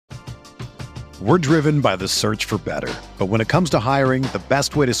We're driven by the search for better. But when it comes to hiring, the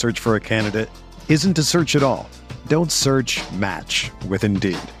best way to search for a candidate isn't to search at all. Don't search, match with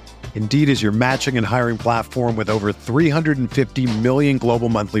Indeed. Indeed is your matching and hiring platform with over 350 million global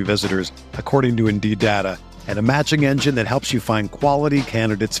monthly visitors, according to Indeed data, and a matching engine that helps you find quality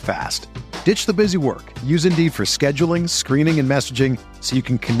candidates fast. Ditch the busy work. Use Indeed for scheduling, screening, and messaging so you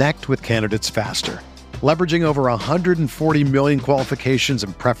can connect with candidates faster. Leveraging over 140 million qualifications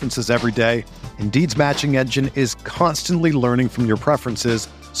and preferences every day, Indeed's matching engine is constantly learning from your preferences,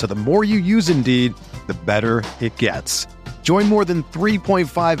 so the more you use Indeed, the better it gets. Join more than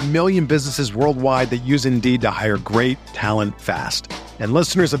 3.5 million businesses worldwide that use Indeed to hire great talent fast. And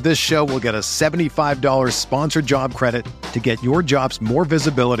listeners of this show will get a $75 sponsored job credit to get your jobs more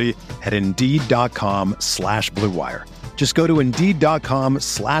visibility at Indeed.com/Blue Wire. Just go to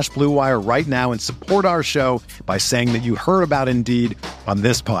Indeed.com/Blue Wire right now and support our show by saying that you heard about Indeed on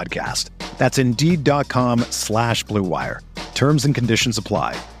this podcast. That's Indeed.com/Blue Wire. Terms and conditions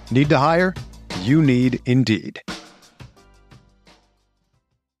apply. Need to hire? You need Indeed.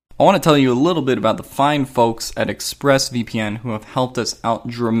 I want to tell you a little bit about the fine folks at ExpressVPN who have helped us out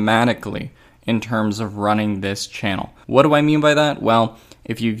dramatically in terms of running this channel. What do I mean by that? Well,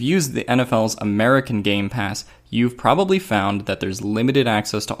 if you've used the NFL's American Game Pass, you've probably found that there's limited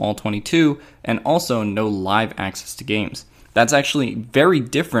access to all 22 and also no live access to games. That's actually very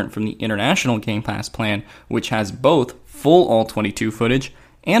different from the International Game Pass plan, which has both full all 22 footage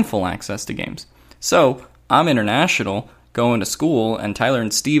and full access to games. So, I'm international, going to school, and Tyler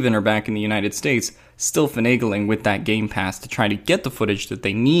and Steven are back in the United States, still finagling with that Game Pass to try to get the footage that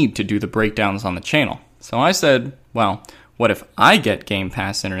they need to do the breakdowns on the channel. So I said, well, what if I get Game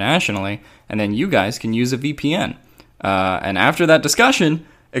Pass internationally, and then you guys can use a VPN? And after that discussion,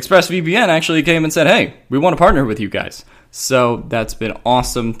 ExpressVPN actually came and said, hey, we want to partner with you guys. So that's been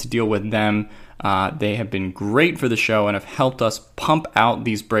awesome to deal with them. They have been great for the show and have helped us pump out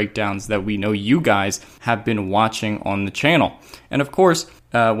these breakdowns that we know you guys have been watching on the channel. And of course,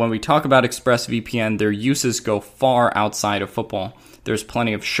 when we talk about ExpressVPN, their uses go far outside of football. There's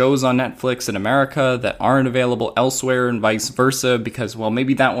plenty of shows on Netflix in America that aren't available elsewhere and vice versa because, well,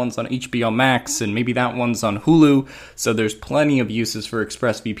 maybe that one's on HBO Max and maybe that one's on Hulu. So there's plenty of uses for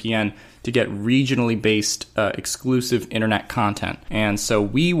ExpressVPN to get regionally based exclusive internet content. And so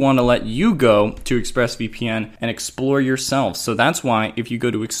we want to let you go to ExpressVPN and explore yourselves. So that's why if you go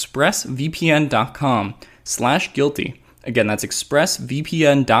to expressvpn.com/guilty, again, that's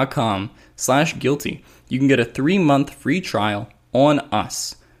expressvpn.com/guilty, you can get a 3-month free trial on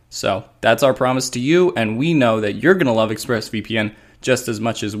us. So that's our promise to you, and we know that you're going to love ExpressVPN just as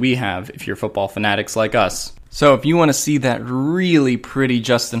much as we have if you're football fanatics like us. So if you want to see that really pretty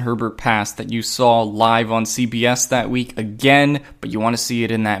Justin Herbert pass that you saw live on CBS that week again, but you want to see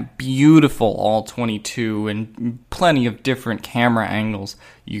it in that beautiful all-22 and plenty of different camera angles,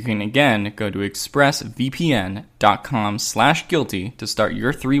 you can again go to expressvpn.com/guilty to start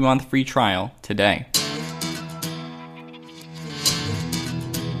your 3-month free trial today.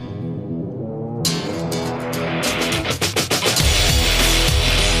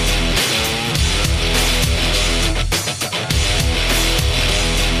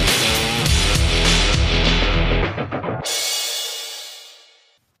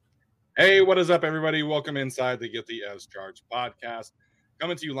 Hey, what is up, everybody? Welcome inside the Guilty as Charged podcast.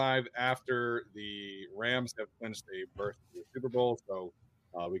 Coming to you live after the Rams have clinched a berth to the Super Bowl, so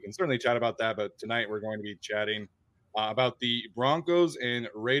we can certainly chat about that. But tonight we're going to be chatting about the Broncos and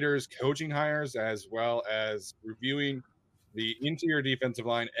Raiders coaching hires, as well as reviewing the interior defensive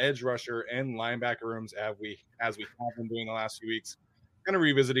line, edge rusher, and linebacker rooms as we have been doing the last few weeks. Kind of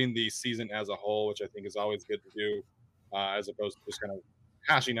revisiting the season as a whole, which I think is always good to do, as opposed to just kind of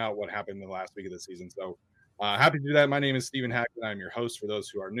hashing out what happened in the last week of the season. So happy to do that. My name is Stephen Hackett. I'm your host for those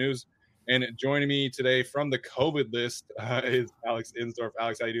who are news. And joining me today from the COVID list is Alex Insdorf.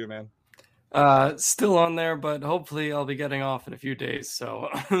 Alex, how you doing, man? Still on there, but hopefully I'll be getting off in a few days. So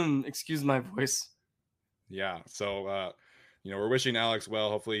excuse my voice. Yeah. So, we're wishing Alex well.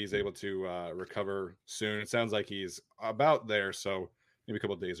 Hopefully he's able to recover soon. It sounds like he's about there. So maybe a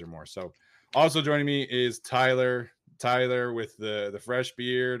couple of days or more. So also joining me is Tyler with the fresh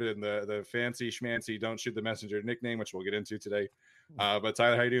beard and the fancy schmancy Don't Shoot the Messenger nickname, which we'll get into today. But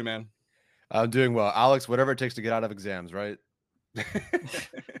Tyler, how you doing, man? I'm doing well. Alex, whatever it takes to get out of exams, right?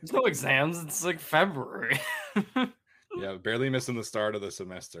 There's no exams. It's like February. Yeah, barely missing the start of the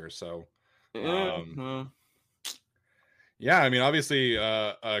semester. So, yeah, I mean, obviously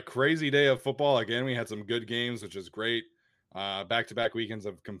a crazy day of football. Again, we had some good games, which is great. Back-to-back weekends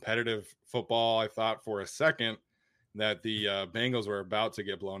of competitive football, I thought, for a second. that the Bengals were about to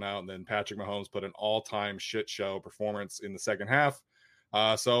get blown out, and then Patrick Mahomes put an all-time shit show performance in the second half.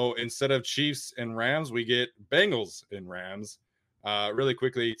 So instead of Chiefs and Rams, we get Bengals and Rams. Really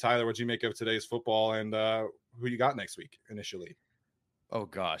quickly, Tyler, what do you make of today's football, and who you got next week initially? Oh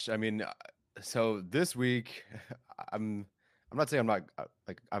gosh, I mean, so this week, I'm not saying I'm not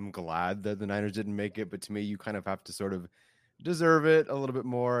I'm glad that the Niners didn't make it, but to me, you kind of have to sort of deserve it a little bit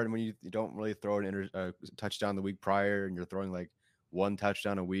more. And when you don't really throw an touchdown the week prior, and you're throwing like one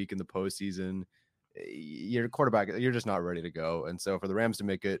touchdown a week in the postseason, your quarterback, you're just not ready to go. And so for the Rams to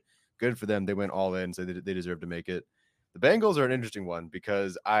make it, good for them. They went all in, so they deserve to make it. The Bengals are an interesting one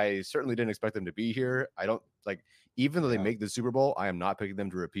because I certainly didn't expect them to be here. I don't like, even though they make the Super Bowl, I am not picking them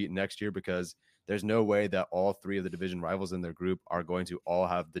to repeat next year because there's no way that all three of the division rivals in their group are going to all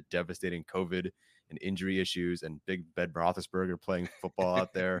have the devastating COVID and injury issues and Big Ben Roethlisberger playing football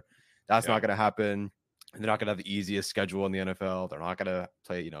out there. That's not going to happen. And they're not going to have the easiest schedule in the NFL. They're not going to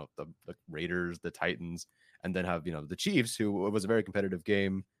play, the Raiders, the Titans, and then have, the Chiefs, who it was a very competitive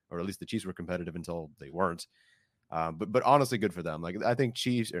game, or at least the Chiefs were competitive until they weren't. But honestly, good for them. Like, I think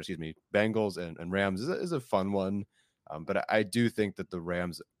Bengals and Rams is a fun one. But I do think that the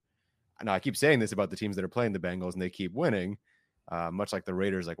Rams, and I keep saying this about the teams that are playing the Bengals and they keep winning, much like the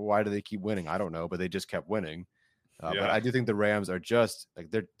Raiders. Like, why do they keep winning? I don't know, but they just kept winning. But I do think the Rams are just like,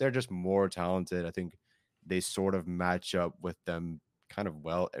 they're just more talented. I think they sort of match up with them kind of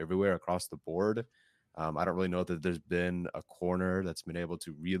well everywhere across the board. I don't really know that there's been a corner that's been able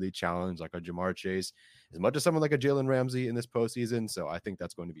to really challenge like a Jamar Chase as much as someone like a Jalen Ramsey in this postseason. So I think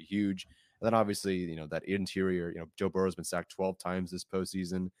that's going to be huge. And then obviously, that interior, Joe Burrow's been sacked 12 times this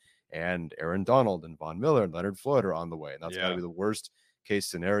postseason, and Aaron Donald and Von Miller and Leonard Floyd are on the way. And that's got to be the worst case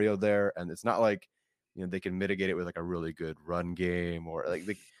scenario there. And it's not like, they can mitigate it with like a really good run game or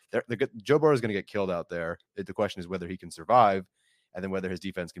like Joe Burrow is going to get killed out there. The question is whether he can survive, and then whether his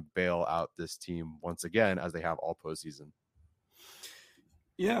defense can bail out this team once again, as they have all postseason.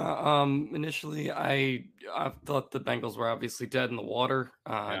 Yeah, initially I thought the Bengals were obviously dead in the water.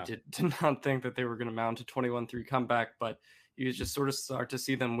 Did not think that they were going to mount a 21-3 comeback, but you just sort of start to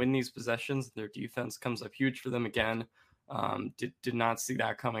see them win these possessions. Their defense comes up huge for them again. Did not see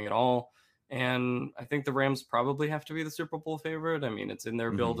that coming at all. And I think the Rams probably have to be the Super Bowl favorite. I mean, it's in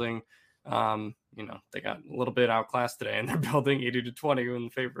their building. They got a little bit outclassed today, and they're building 80-20 in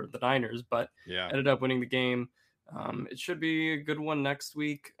favor of the Niners, but ended up winning the game. It should be a good one next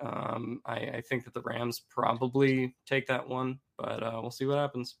week. I think that the Rams probably take that one, but we'll see what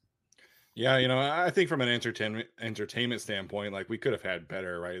happens. Yeah, I think from an entertainment standpoint, like we could have had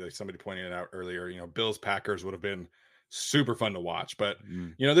better, right? Like somebody pointed it out earlier, Bills Packers would have been super fun to watch. But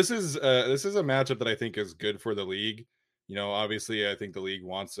this is a matchup that I think is good for the league. Obviously, I think the league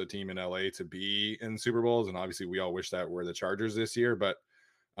wants a team in LA to be in Super Bowls, and obviously, we all wish that were the Chargers this year. But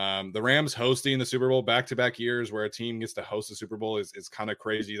the Rams hosting the Super Bowl back-to-back years, where a team gets to host the Super Bowl, is kind of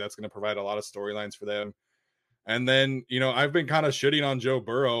crazy. That's going to provide a lot of storylines for them. And then, I've been kind of shitting on Joe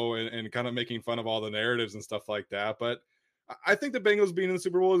Burrow and kind of making fun of all the narratives and stuff like that. But I think the Bengals being in the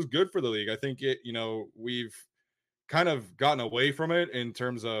Super Bowl is good for the league. I think we've kind of gotten away from it in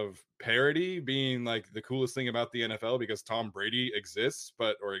terms of parody being like the coolest thing about the NFL because Tom Brady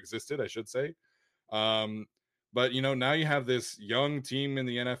existed, I should say. But now you have this young team in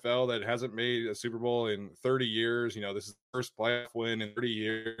the NFL that hasn't made a Super Bowl in 30 years. This is the first playoff win in 30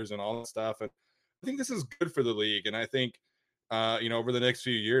 years and all that stuff. And I think this is good for the league. And I think, over the next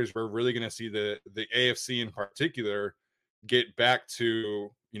few years, we're really going to see the AFC in particular get back to,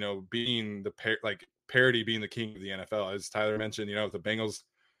 being parity being the king of the NFL. As Tyler mentioned, if the Bengals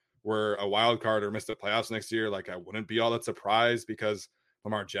were a wild card or missed the playoffs next year, like I wouldn't be all that surprised because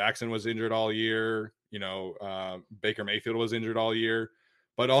Lamar Jackson was injured all year. Baker Mayfield was injured all year.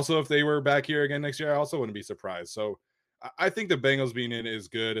 But also if they were back here again next year, I also wouldn't be surprised. So I think the Bengals being in is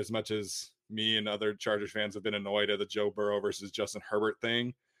good, as much as me and other Chargers fans have been annoyed at the Joe Burrow versus Justin Herbert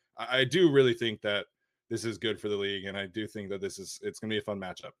thing. I do really think that this is good for the league, and I do think that it's going to be a fun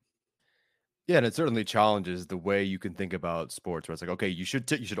matchup. Yeah, and it certainly challenges the way you can think about sports, where it's like, okay, you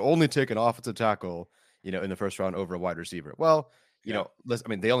should only take an offensive tackle, in the first round over a wide receiver. Well,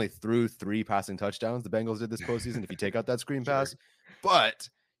 they only threw 3 passing touchdowns. The Bengals did this postseason. If you take out that screen pass, but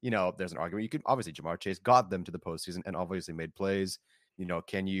there's an argument. You could obviously Jamar Chase got them to the postseason and obviously made plays.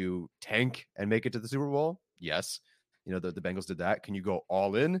 Can you tank and make it to the Super Bowl? Yes. The Bengals did that. Can you go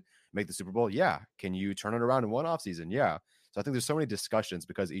all in, make the Super Bowl? Yeah. Can you turn it around in one offseason? Yeah. So I think there's so many discussions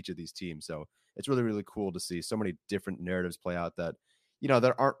because of each of these teams. So it's really, really cool to see so many different narratives play out that,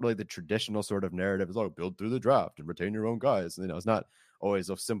 there aren't really the traditional sort of narrative is, build through the draft and retain your own guys. It's not always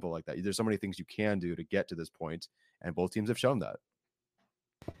so simple like that. There's so many things you can do to get to this point, and both teams have shown that.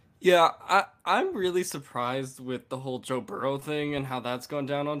 Yeah, I'm really surprised with the whole Joe Burrow thing and how that's gone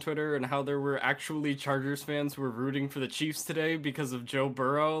down on Twitter, and how there were actually Chargers fans who were rooting for the Chiefs today because of Joe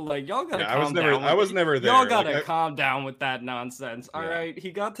Burrow. Like, y'all gotta calm down. I was never there. Y'all gotta calm down with that nonsense. All right, he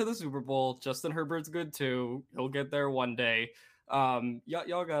got to the Super Bowl. Justin Herbert's good too. He'll get there one day.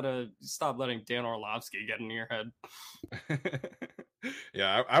 Y'all gotta stop letting Dan Orlovsky get in your head.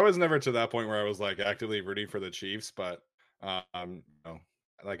 Yeah, I was never to that point where I was like actively rooting for the Chiefs, but no.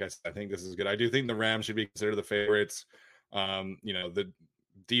 Like I said, I think this is good. I do think the Rams should be considered the favorites. The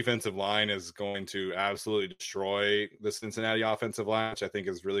defensive line is going to absolutely destroy the Cincinnati offensive line, which I think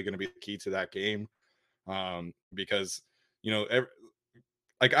is really going to be the key to that game. Because,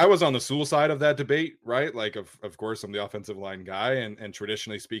 I was on the Sewell side of that debate, right? Like, of course, I'm the offensive line guy, and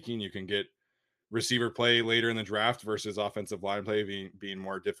traditionally speaking, you can get receiver play later in the draft versus offensive line play being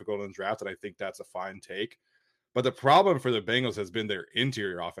more difficult in the draft, and I think that's a fine take. But the problem for the Bengals has been their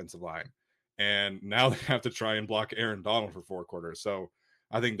interior offensive line. And now they have to try and block Aaron Donald for 4 quarters. So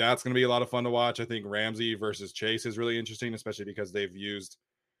I think that's going to be a lot of fun to watch. I think Ramsey versus Chase is really interesting, especially because they've used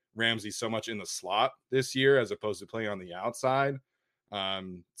Ramsey so much in the slot this year as opposed to playing on the outside.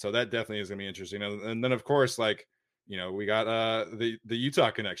 So that definitely is going to be interesting. And then, of course, we got the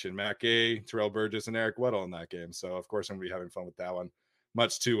Utah connection, Matt Gay, Terrell Burgess, and Eric Weddle in that game. So, of course, I'm going to be having fun with that one.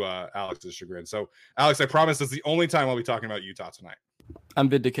 Much to Alex's chagrin. So, Alex, I promise this is the only time I'll be talking about Utah tonight. I'm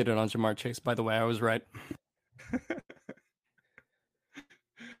vindicated on Jamar Chase, by the way. I was right.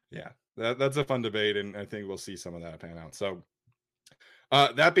 Yeah, that's a fun debate, and I think we'll see some of that pan out. So,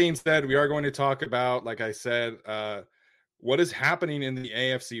 that being said, we are going to talk about, like I said, what is happening in the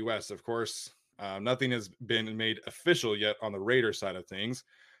AFC West. Of course, nothing has been made official yet on the Raiders side of things,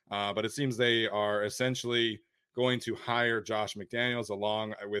 but it seems they are essentially going to hire Josh McDaniels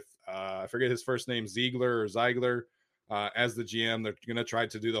along with, I forget his first name, Ziegler, as the GM. They're going to try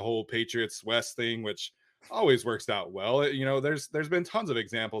to do the whole Patriots West thing, which always works out well. There's been tons of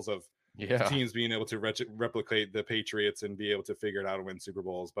examples of teams being able to replicate the Patriots and be able to figure it out and win Super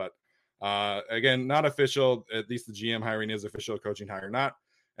Bowls. But again, not official. At least the GM hiring is official, coaching hire not.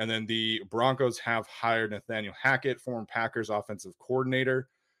 And then the Broncos have hired Nathaniel Hackett, former Packers offensive coordinator,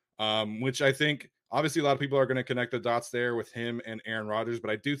 which I think, obviously, a lot of people are going to connect the dots there with him and Aaron Rodgers,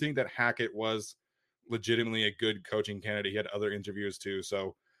 but I do think that Hackett was legitimately a good coaching candidate. He had other interviews too.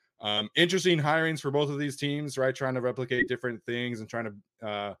 So interesting hirings for both of these teams, right? Trying to replicate different things and trying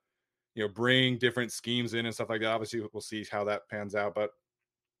to, bring different schemes in and stuff like that. Obviously, we'll see how that pans out. But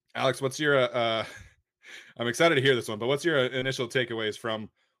Alex, what's your, I'm excited to hear this one, but what's your initial takeaways from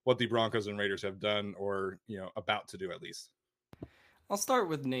what the Broncos and Raiders have done or, about to do at least? I'll start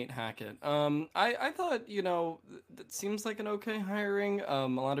with Nate Hackett. I thought, that seems like an okay hiring. A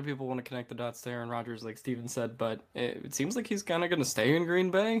lot of people want to connect the dots to Aaron Rodgers, like Steven said, but it seems like he's kind of going to stay in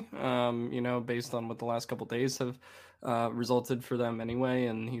Green Bay, based on what the last couple days have resulted for them anyway,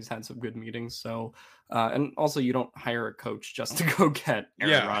 and he's had some good meetings. So, and also you don't hire a coach just to go get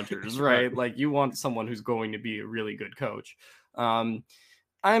Aaron Rodgers, right? Like, you want someone who's going to be a really good coach.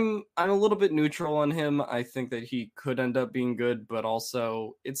 I'm a little bit neutral on him. I think that he could end up being good, but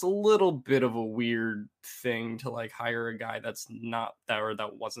also it's a little bit of a weird thing to hire a guy that's not that, or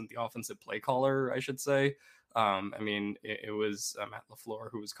that wasn't the offensive play caller, I should say. It was Matt LaFleur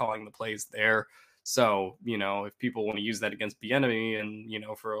who was calling the plays there. So, if people want to use that against Bieniemy,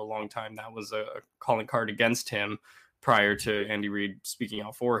 and, for a long time that was a calling card against him prior to Andy Reid speaking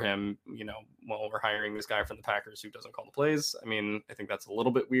out for him, we're hiring this guy from the Packers who doesn't call the plays. I think that's a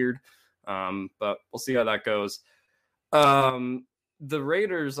little bit weird, but we'll see how that goes. The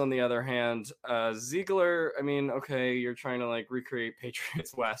Raiders, on the other hand, Ziegler, okay, you're trying to recreate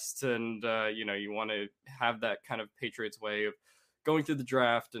Patriots West, and, you want to have that kind of Patriots way of going through the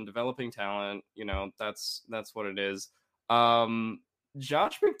draft and developing talent. That's what it is. Why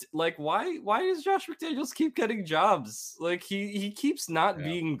does Josh McDaniels keep getting jobs? He keeps not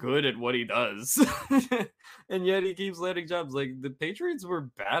being good at what he does, and yet he keeps landing jobs. The Patriots were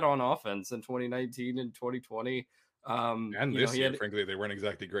bad on offense in 2019 and 2020. And this year, frankly, they weren't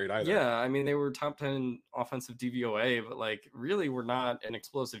exactly great either. Yeah, they were top 10 offensive DVOA, but really were not an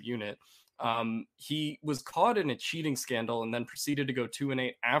explosive unit. He was caught in a cheating scandal and then proceeded to go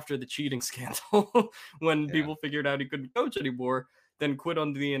 2-8 after the cheating scandal when people figured out he couldn't coach anymore. Then quit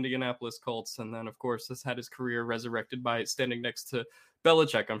on the Indianapolis Colts, and then, of course, has had his career resurrected by standing next to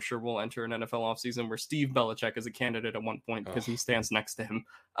Belichick. I'm sure we'll enter an NFL offseason where Steve Belichick is a candidate at one point because he stands next to him.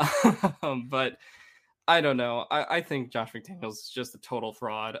 But I don't know. I think Josh McDaniels is just a total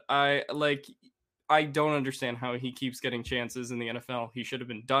fraud. I don't understand how he keeps getting chances in the NFL. He should have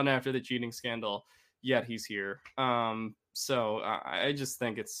been done after the cheating scandal, yet he's here. So I just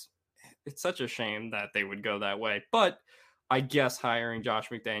think it's such a shame that they would go that way. But I guess hiring Josh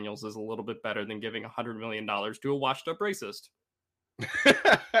McDaniels is a little bit better than giving $100 million to a washed up racist.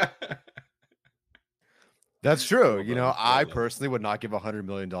 That's true. I personally would not give $100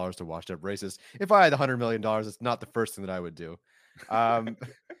 million to washed up racists. If I had $100 million, it's not the first thing that I would do.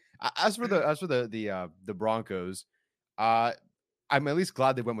 As for the Broncos, I'm at least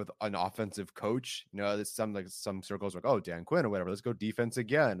glad they went with an offensive coach. There's some circles like, oh, Dan Quinn or whatever. Let's go defense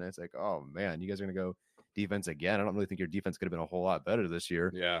again. And it's like, oh man, you guys are gonna go defense again. I don't really think your defense could have been a whole lot better this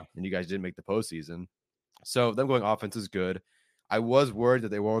year. Yeah, and you guys didn't make the postseason. So them going offense is good. I was worried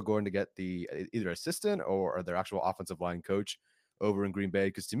that they were going to get the either assistant or their actual offensive line coach over in Green Bay,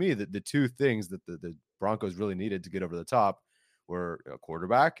 because to me, the two things that the Broncos really needed to get over the top were a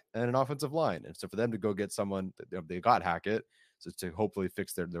quarterback and an offensive line. And so for them to go get someone, they got Hackett, so to hopefully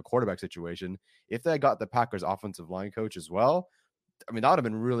fix their quarterback situation. If they got the Packers offensive line coach as well, I mean, that would have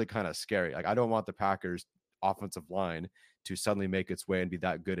been really kind of scary. Like, I don't want the Packers offensive line to suddenly make its way and be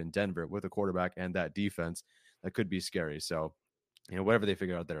that good in Denver with a quarterback and that defense. That could be scary. So, whatever they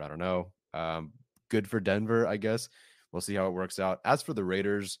figure out there, I don't know. Good for Denver, I guess. We'll see how it works out. As for the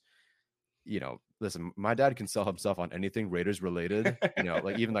Raiders, listen, my dad can sell himself on anything Raiders related,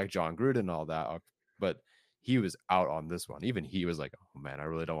 even like John Gruden and all that. But he was out on this one. Even he was like, oh man, I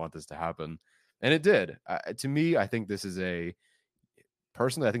really don't want this to happen. And it did. To me, I think this is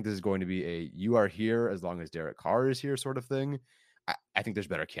personally, I think this is going to be you are here as long as Derek Carr is here sort of thing. I think there's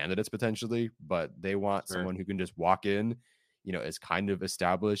better candidates potentially, but they want someone who can just walk in, is kind of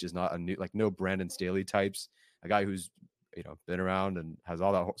established, is not a new, like no Brandon Staley types, a guy who's, been around and has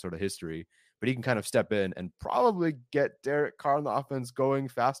all that sort of history, but he can kind of step in and probably get Derek Carr on the offense going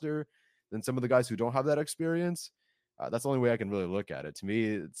faster than some of the guys who don't have that experience. That's the only way I can really look at it. To me,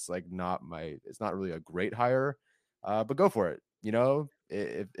 it's like it's not really a great hire, but go for it.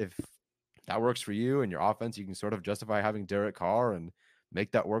 If that works for you and your offense, you can sort of justify having Derek Carr and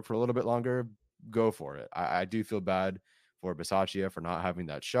make that work for a little bit longer, go for it. I do feel bad for Bisaccia for not having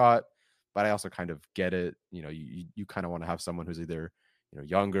that shot, but I also kind of get it. You kind of want to have someone who's either,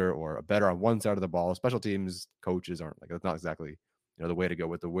 younger or better on one side of the ball. Special teams coaches aren't that's not exactly, the way to go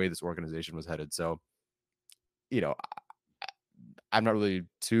with the way this organization was headed. So, I'm not really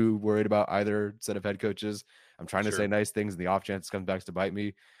too worried about either set of head coaches. I'm trying to say nice things in the off chance it comes back to bite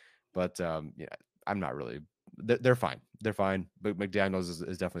me, but I'm not really. They're fine. They're fine. But McDaniels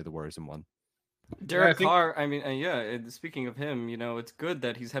is definitely the worrisome one. Derek Carr, I mean, speaking of him, it's good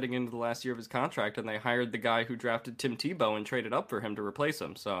that he's heading into the last year of his contract, and they hired the guy who drafted Tim Tebow and traded up for him to replace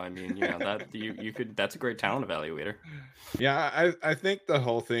him. So, I mean, that you could, that's a great talent evaluator. Yeah, I think the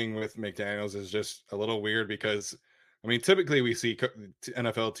whole thing with McDaniels is just a little weird because, I mean, typically we see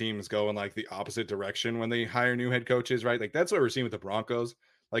NFL teams go in like the opposite direction when they hire new head coaches, right? Like that's what we're seeing with the Broncos.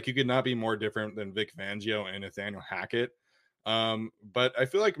 Like you could not be more different than Vic Fangio and Nathaniel Hackett. But I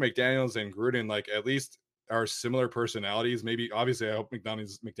feel like McDaniels and Gruden, like at least are similar personalities. Maybe obviously I hope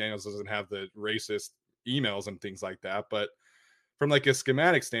McDaniels doesn't have the racist emails and things like that. But from like a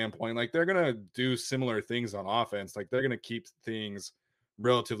schematic standpoint, like they're gonna do similar things on offense. Like they're gonna keep things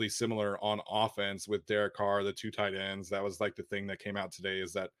relatively similar on offense with Derek Carr, the two tight ends. That was like the thing that came out today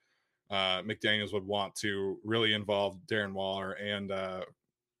is that McDaniels would want to really involve Darren Waller and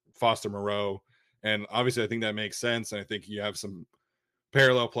Foster Moreau. And obviously I think that makes sense. And I think you have some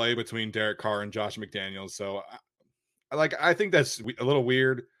parallel play between Derek Carr and Josh McDaniels. So I think that's a little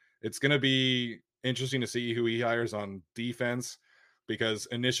weird. It's going to be interesting to see who he hires on defense, because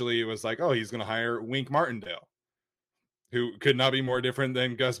initially it was like, oh, he's going to hire Wink Martindale, who could not be more different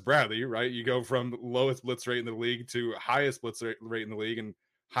than Gus Bradley, right? You go from lowest blitz rate in the league to highest blitz rate in the league and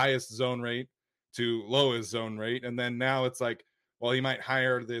highest zone rate to lowest zone rate. And then now it's like, well, he might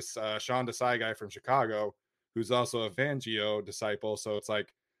hire this Sean Desai guy from Chicago, who's also a Fangio disciple. So it's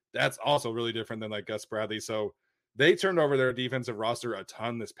like, that's also really different than like Gus Bradley. So they turned over their defensive roster a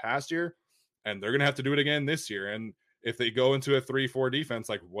ton this past year, and they're going to have to do it again this year. And if they go into a 3-4 defense,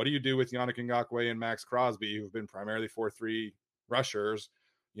 like what do you do with Yannick Ngakoue and Max Crosby, who've been primarily 4-3 rushers?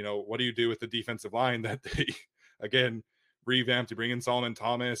 What do you do with the defensive line that they, again, revamped? You bring in Solomon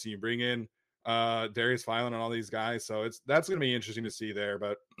Thomas, and you bring in Darius Philon and all these guys. So that's going to be interesting to see there.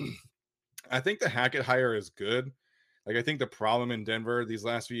 But I think the Hackett hire is good. Like, I think the problem in Denver these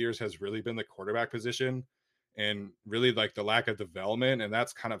last few years has really been the quarterback position and really like the lack of development. And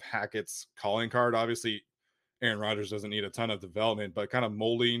that's kind of Hackett's calling card. Obviously, Aaron Rodgers doesn't need a ton of development, but kind of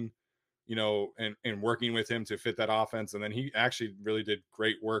molding and working with him to fit that offense. And then he actually really did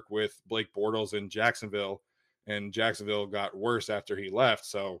great work with Blake Bortles in Jacksonville, and Jacksonville got worse after he left.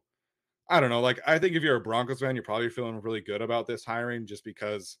 So I don't know. Like, I think if you're a Broncos fan, you're probably feeling really good about this hiring just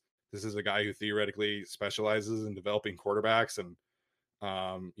because this is a guy who theoretically specializes in developing quarterbacks and,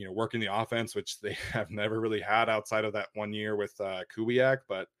 working the offense, which they have never really had outside of that 1 year with Kubiak.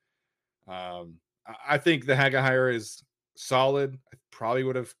 But I think the Haga hire is solid. I probably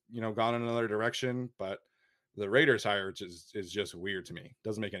would have, gone in another direction, but the Raiders hire is just weird to me.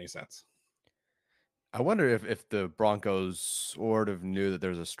 Doesn't make any sense. I wonder if the Broncos sort of knew that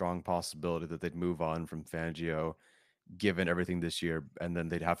there's a strong possibility that they'd move on from Fangio, given everything this year, and then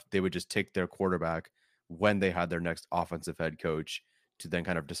they would just take their quarterback when they had their next offensive head coach to then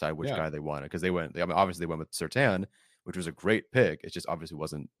kind of decide which guy they wanted. Because obviously they went with Surtain, which was a great pick. It just obviously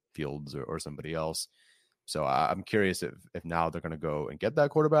wasn't Fields or somebody else. So I'm curious if now they're going to go and get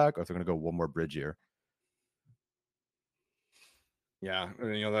that quarterback, or if they're going to go one more bridge year. Yeah,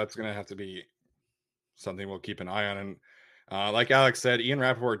 that's going to have to be something we'll keep an eye on. And like Alex said, Ian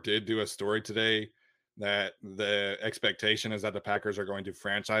Rappaport did do a story today that the expectation is that the Packers are going to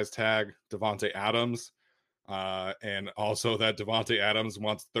franchise tag Davante Adams. And also that Davante Adams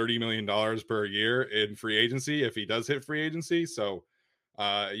wants $30 million per year in free agency if he does hit free agency. So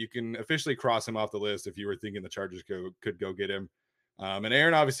you can officially cross him off the list if you were thinking the Chargers could go get him. And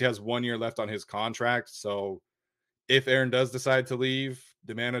Aaron obviously has 1 year left on his contract. So if Aaron does decide to leave,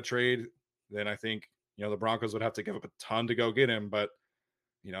 demand a trade, then I think, the Broncos would have to give up a ton to go get him. But,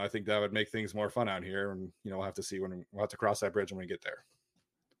 I think that would make things more fun out here. And, we'll have to see we'll have to cross that bridge when we get there.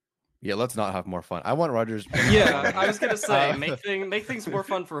 Yeah, let's not have more fun. I want Rodgers. Yeah, I was gonna say make things more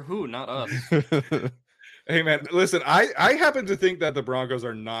fun for who, not us. Hey man, listen, I happen to think that the Broncos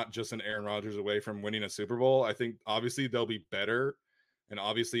are not just an Aaron Rodgers away from winning a Super Bowl. I think obviously they'll be better, and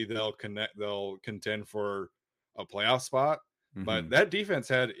obviously they'll contend for a playoff spot. Mm-hmm. But that defense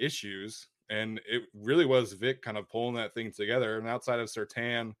had issues, and it really was Vic kind of pulling that thing together. And outside of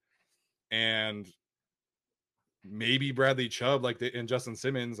Surtain and maybe Bradley Chubb, and Justin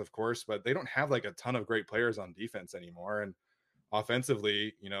Simmons, of course, but they don't have like a ton of great players on defense anymore. And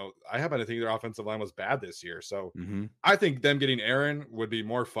offensively, I happen to think their offensive line was bad this year. So I think them getting Aaron would be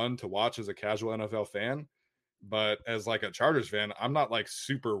more fun to watch as a casual NFL fan. But as like a Chargers fan, I'm not like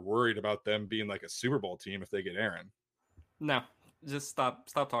super worried about them being like a Super Bowl team if they get Aaron. No, just stop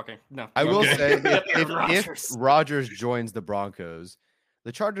talking. No, I will say if Rodgers joins the Broncos,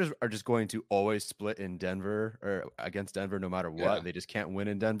 the Chargers are just going to always split in Denver or against Denver no matter what. Yeah. They just can't win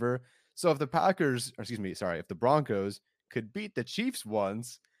in Denver. So if the if the Broncos could beat the Chiefs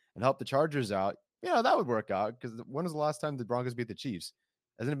once and help the Chargers out, that would work out. Because when was the last time the Broncos beat the Chiefs?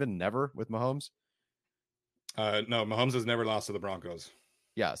 Hasn't it been never with Mahomes? No, Mahomes has never lost to the Broncos.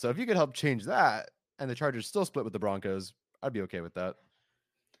 Yeah, so if you could help change that and the Chargers still split with the Broncos, I'd be okay with that.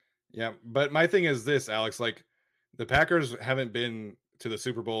 Yeah, but my thing is this, Alex, like the Packers haven't been to the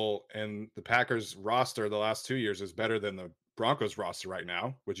Super Bowl, and the Packers roster the last 2 years is better than the Broncos roster right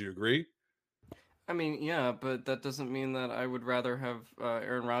now. Would you agree? I mean, yeah, but that doesn't mean that I would rather have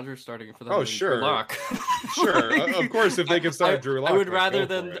Aaron Rodgers starting for them. Oh, sure, Drew Lock. Sure, of course. If they can start Drew Lock, I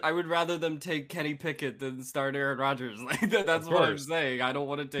would rather them take Kenny Pickett than start Aaron Rodgers. Like that's what I'm saying. I don't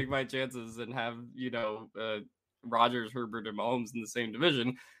want to take my chances and have Rodgers, Herbert, and Mahomes in the same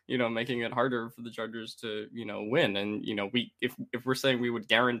division, making it harder for the Chargers to, win. And, if we're saying we would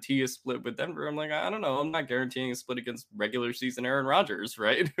guarantee a split with Denver, I'm like, I don't know. I'm not guaranteeing a split against regular season Aaron Rodgers,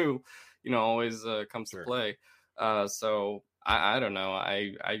 right? Who, always comes to play. So I don't know.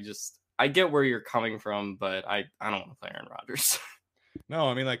 I get where you're coming from, but I don't want to play Aaron Rodgers. No,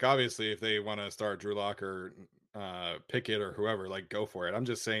 I mean, like, obviously if they want to start Drew Lock or Pickett or whoever, like, go for it. I'm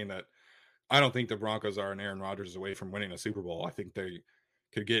just saying that I don't think the Broncos are an Aaron Rodgers away from winning a Super Bowl. I think they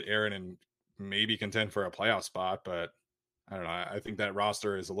could get Aaron and maybe contend for a playoff spot, but I don't know. I think that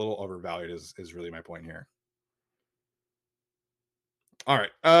roster is a little overvalued is really my point here. All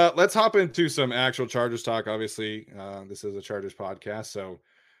right. Let's hop into some actual Chargers talk. Obviously, this is a Chargers podcast. So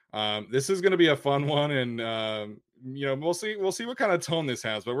this is going to be a fun one. And, we'll see what kind of tone this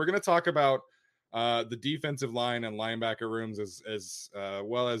has, but we're going to talk about the defensive line and linebacker rooms as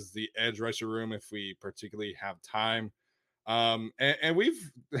well as the edge rusher room if we particularly have time. And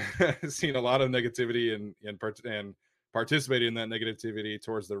we've seen a lot of negativity and participated in that negativity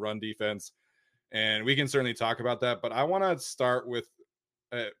towards the run defense. And we can certainly talk about that. But I want to start with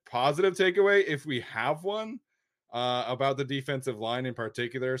a positive takeaway, if we have one, about the defensive line in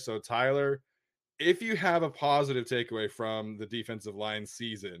particular. So, Tyler, if you have a positive takeaway from the defensive line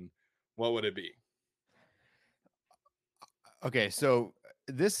season, what would it be? Okay, so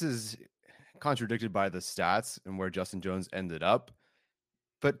this is contradicted by the stats and where Justin Jones ended up.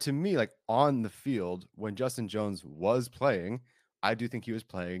 But to me, like on the field, when Justin Jones was playing, I do think he was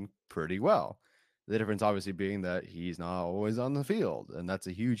playing pretty well. The difference obviously being that he's not always on the field. And that's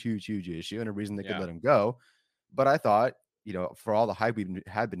a huge, huge, huge issue and a reason they could let him go. But I thought, for all the hype we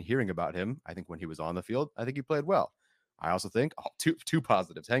had been hearing about him, I think when he was on the field, I think he played well. I also think two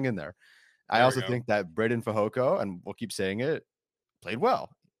positives. Hang in there. I also think that Braden Fehoko, and we'll keep saying it, played well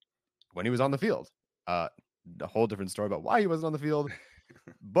when he was on the field. A whole different story about why he wasn't on the field.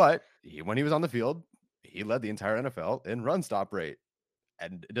 But when he was on the field, he led the entire NFL in run stop rate.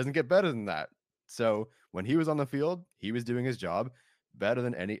 And it doesn't get better than that. So when he was on the field, he was doing his job better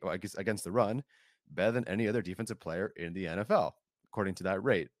than against the run, better than any other defensive player in the NFL, according to that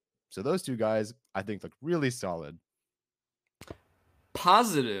rate. So those two guys, I think, look really solid.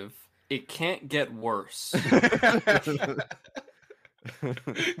 Positive, it can't get worse.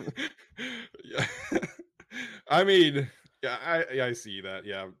 Yeah. I mean, yeah, I see that.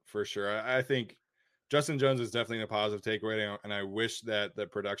 Yeah, for sure. I think Justin Jones is definitely a positive takeaway, and I wish that the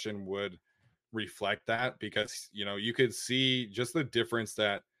production would reflect that, because you could see just the difference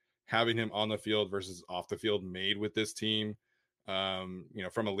that having him on the field versus off the field made with this team.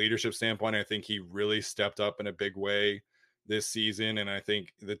 From a leadership standpoint, I think he really stepped up in a big way this season, and I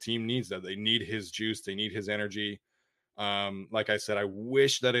think the team needs that. They need his juice, they need his energy. Like I said, I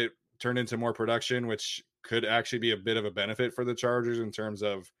wish that it turned into more production, which could actually be a bit of a benefit for the Chargers in terms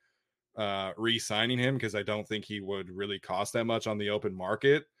of re-signing him, because I don't think he would really cost that much on the open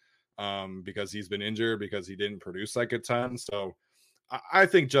market, because he's been injured, because he didn't produce like a ton. So I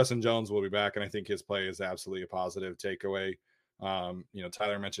think Justin Jones will be back, and I think his play is absolutely a positive takeaway.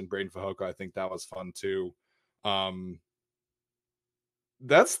 Tyler mentioned Braden Fehoko. I think that was fun too.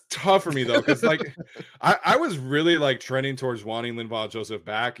 That's tough for me though, because I was really trending towards wanting Linval Joseph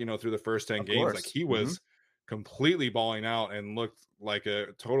back, through the first 10 games. Like he was completely balling out and looked like a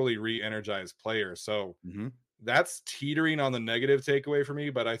totally re-energized player. So that's teetering on the negative takeaway for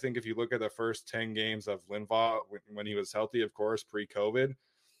me. But I think if you look at the first 10 games of Linval when he was healthy, of course, pre-COVID,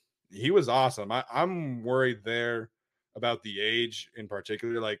 he was awesome. I'm worried there about the age in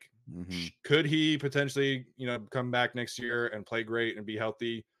particular. Could he potentially, come back next year and play great and be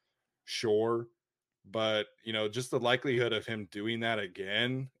healthy? Sure. But, just the likelihood of him doing that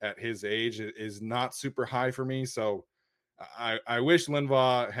again at his age is not super high for me. So I wish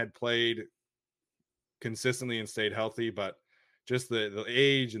Linval had played consistently and stayed healthy, but just the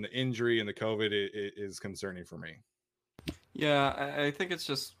age and the injury and the COVID is concerning for me. Yeah, I think it's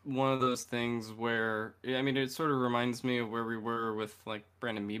just one of those things where, it sort of reminds me of where we were with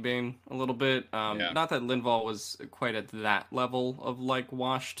Brandon Mebane a little bit. Not that Linval was quite at that level of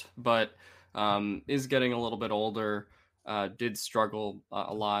washed, but is getting a little bit older. Did struggle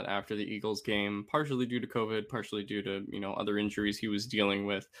a lot after the Eagles game, partially due to COVID, partially due to other injuries he was dealing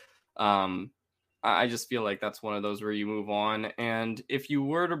with. I just feel like that's one of those where you move on. And if you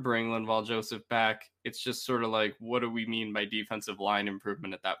were to bring Linval Joseph back, it's just sort of what do we mean by defensive line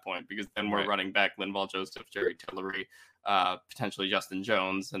improvement at that point? Because then we're running back Linval Joseph, Jerry Tillery, potentially Justin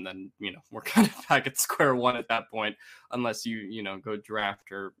Jones. And then, we're kind of back at square one at that point, unless you go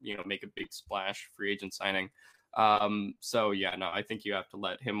draft or, make a big splash free agent signing. I think you have to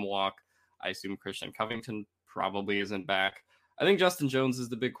let him walk. I assume Christian Covington probably isn't back. I think Justin Jones is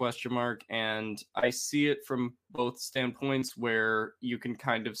the big question mark, and I see it from both standpoints where you can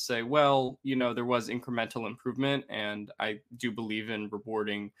kind of say, well, there was incremental improvement, and I do believe in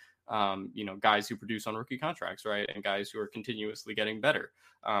rewarding, guys who produce on rookie contracts, right, and guys who are continuously getting better.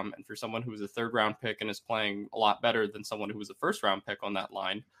 And for someone who was a third-round pick and is playing a lot better than someone who was a first-round pick on that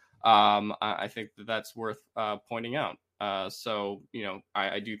line, I think that's worth pointing out. I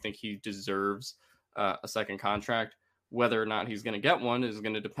do think he deserves a second contract. Whether or not he's going to get one is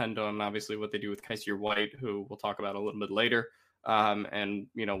going to depend on obviously what they do with Kaiser White, who we'll talk about a little bit later, and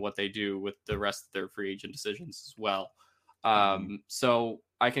what they do with the rest of their free agent decisions as well. So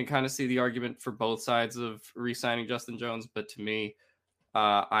I can kind of see the argument for both sides of re-signing Justin Jones, but to me,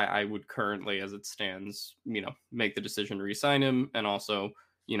 I would currently, as it stands, make the decision to re-sign him, and also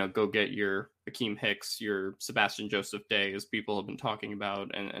go get your Akeem Hicks, your Sebastian Joseph Day, as people have been talking about,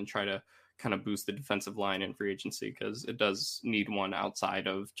 and try to kind of boost the defensive line in free agency, because it does need one outside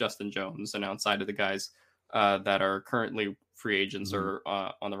of Justin Jones and outside of the guys that are currently free agents or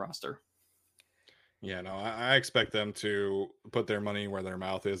on the roster. Yeah, no, I expect them to put their money where their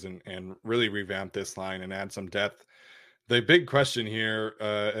mouth is and really revamp this line and add some depth. The big question here,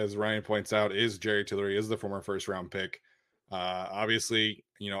 as Ryan points out, is Jerry Tillery, is the former first round pick. Obviously,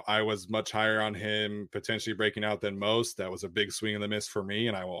 I was much higher on him potentially breaking out than most. That was a big swing and the miss for me,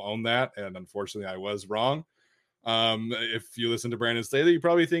 and I will own that. And unfortunately, I was wrong. If you listen to Brandon Staley, you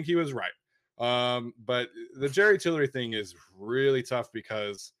probably think he was right. But the Jerry Tillery thing is really tough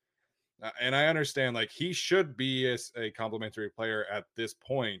because, and I understand, like, he should be a complimentary player at this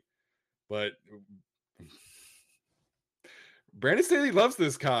point, but Brandon Staley loves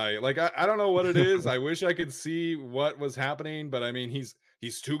this guy. Like, I don't know what it is. I wish I could see what was happening, but I mean,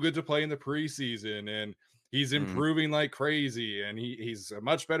 he's too good to play in the preseason, and he's improving like crazy, and he's a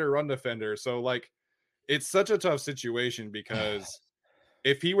much better run defender. So, like, it's such a tough situation because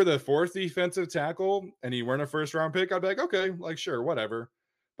if he were the fourth defensive tackle and he weren't a first round pick, I'd be like, okay, like, sure, whatever.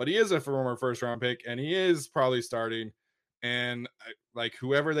 But he is a former first round pick, and he is probably starting. And like,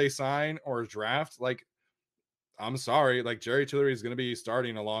 whoever they sign or draft, like, I'm sorry, like, Jerry Tillery is going to be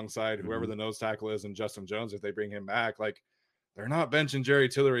starting alongside whoever the nose tackle is and Justin Jones if they bring him back. Like, they're not benching Jerry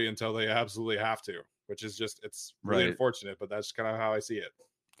Tillery until they absolutely have to, which is just, it's really unfortunate, but that's kind of how I see it.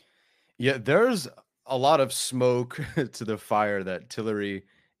 Yeah, there's a lot of smoke to the fire that Tillery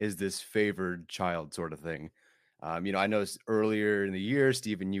is this favored child sort of thing. I know earlier in the year,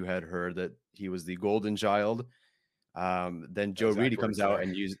 Stephen, you had heard that he was the golden child. Then Joe Reedy comes out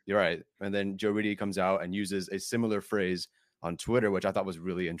and you're right. And then Joe Reedy comes out and uses a similar phrase on Twitter, which I thought was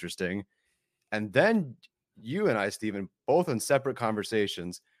really interesting. And then you and I, Stephen, both in separate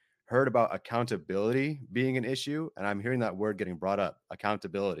conversations, heard about accountability being an issue. And I'm hearing that word getting brought up,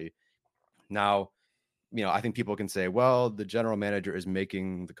 accountability. Now, I think people can say, well, the general manager is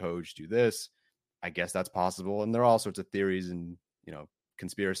making the coach do this. I guess that's possible. And there are all sorts of theories and,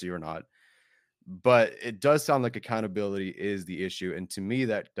 conspiracy or not. But it does sound like accountability is the issue. And to me,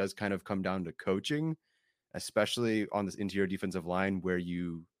 that does kind of come down to coaching, especially on this interior defensive line where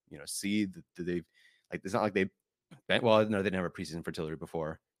you see that they've, like, it's not like they didn't have a preseason for Tillery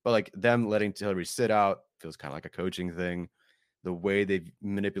before, but like them letting Tillery sit out feels kind of like a coaching thing. The way they've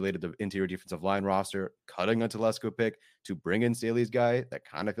manipulated the interior defensive line roster, cutting a Telesco pick to bring in Staley's guy, that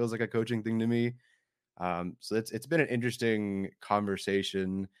kind of feels like a coaching thing to me. So it's been an interesting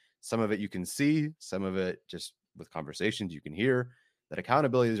conversation. Some of it you can see, some of it just with conversations you can hear that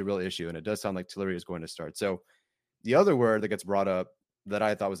accountability is a real issue. And it does sound like Tillery is going to start. So the other word that gets brought up that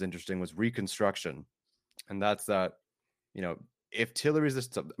I thought was interesting was reconstruction. And that's that, if Tillery's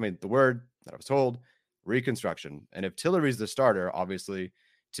the word that I was told, reconstruction. And if Tillery's the starter, obviously,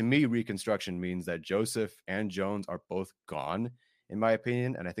 to me, reconstruction means that Joseph and Jones are both gone, in my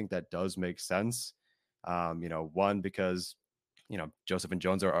opinion. And I think that does make sense. One, because Joseph and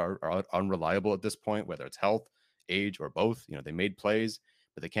Jones are unreliable at this point, whether it's health, age, or both. They made plays,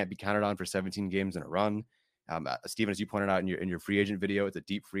 but they can't be counted on for 17 games in a run. Steven, as you pointed out in your free agent video, it's a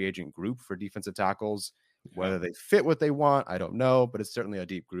deep free agent group for defensive tackles. Whether they fit what they want, I don't know, but it's certainly a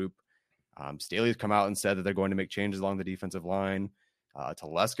deep group. Staley's come out and said that they're going to make changes along the defensive line.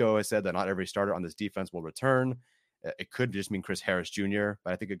 Telesco has said that not every starter on this defense will return. It could just mean Chris Harris Jr.,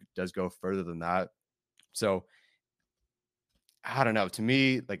 but I think it does go further than that. So I don't know. To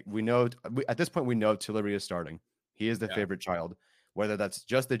me, like, at this point, we know Tillery is starting. He is the favorite child, whether that's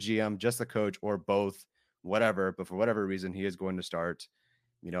just the GM, just the coach, or both, whatever. But for whatever reason, he is going to start,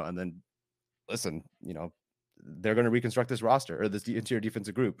 and then listen, they're going to reconstruct this roster or this interior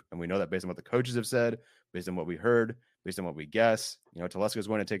defensive group. And we know that based on what the coaches have said, based on what we heard, based on what we guess, Telesco is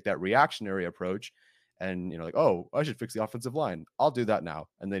going to take that reactionary approach and, like, oh, I should fix the offensive line. I'll do that now.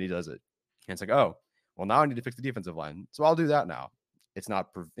 And then he does it. And it's like, oh, well, now I need to fix the defensive line. So I'll do that now. It's not,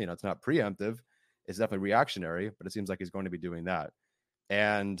 it's not preemptive. It's definitely reactionary, but it seems like he's going to be doing that.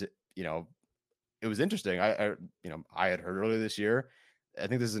 And, it was interesting. I had heard earlier this year, I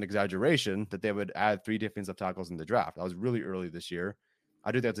think this is an exaggeration, that they would add 3 defensive tackles in the draft. That was really early this year.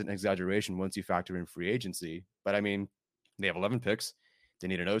 I do think that's an exaggeration once you factor in free agency. But I mean, they have 11 picks. They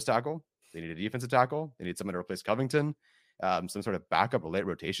need a nose tackle. They need a defensive tackle. They need someone to replace Covington, some sort of backup or late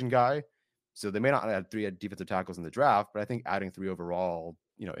rotation guy. So they may not add 3 defensive tackles in the draft, but I think adding 3 overall,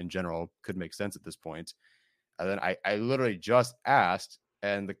 in general, could make sense at this point. And then I literally just asked,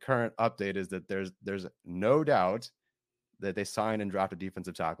 and the current update is that there's no doubt that they sign and draft a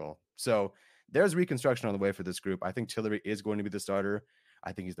defensive tackle. So there's reconstruction on the way for this group. I think Tillery is going to be the starter.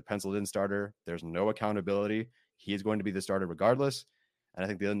 I think he's the penciled in starter. There's no accountability. He is going to be the starter regardless. And I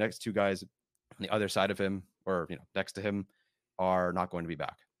think the next 2 guys on the other side of him, or next to him, are not going to be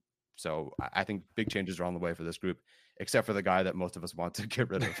back. So I think big changes are on the way for this group, except for the guy that most of us want to get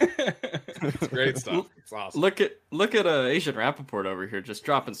rid of. It's great stuff. It's awesome. Look at Asian Rappaport over here, just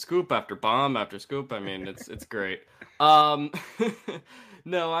dropping scoop after bomb after scoop. I mean, it's great. No,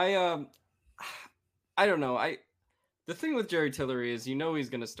 I don't know. the thing with Jerry Tillery is, he's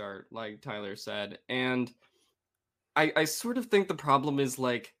going to start, like Tyler said. And I sort of think the problem is,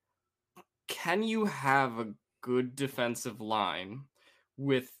 like, can you have a good defensive line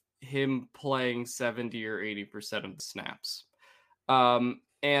with him playing 70 or 80% of the snaps?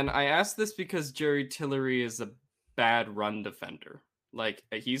 And I ask this because Jerry Tillery is a bad run defender. Like,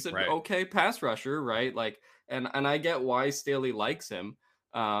 he's an okay pass rusher, right? Like, and I get why Staley likes him.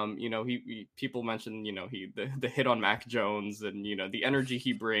 He people mentioned, the hit on Mac Jones and, the energy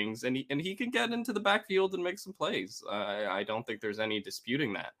he brings, and he can get into the backfield and make some plays. I don't think there's any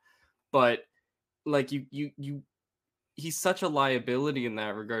disputing that. But like he's such a liability in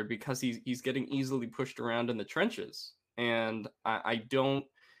that regard because he's getting easily pushed around in the trenches. And I don't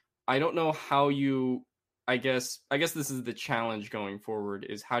know how you, I guess this is the challenge going forward,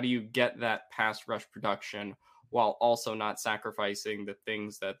 is how do you get that pass rush production while also not sacrificing the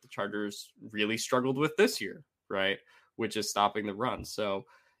things that the Chargers really struggled with this year, right? Which is stopping the run. So,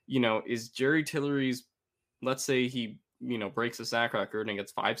 is Jerry Tillery's, let's say he, breaks a sack record and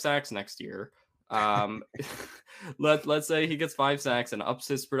gets 5 sacks next year. Let's say he gets 5 sacks and ups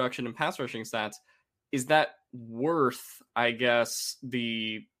his production and pass rushing stats. Is that worth, I guess,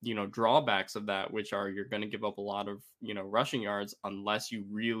 the, drawbacks of that, which are you're going to give up a lot of, rushing yards unless you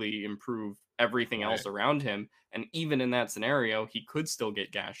really improve everything else around him. And even in that scenario, he could still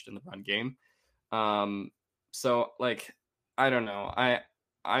get gashed in the run game. So, like, I don't know.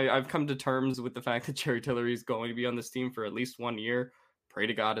 I've come to terms with the fact that Jerry Tillery is going to be on this team for at least 1 year. Pray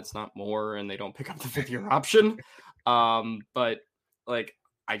to God it's not more and they don't pick up the 5th-year option. But, like,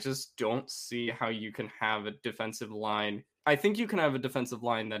 I just don't see how you can have a defensive line. I think you can have a defensive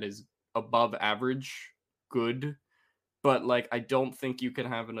line that is above average good, but, like, I don't think you can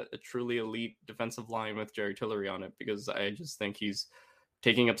have a truly elite defensive line with Jerry Tillery on it, because I just think he's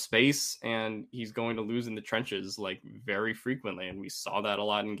taking up space and he's going to lose in the trenches, like, very frequently. And we saw that a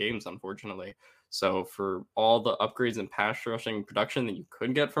lot in games, unfortunately. So for all the upgrades in pass rushing production that you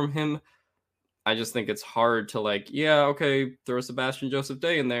could get from him, I just think it's hard to, like, throw Sebastian Joseph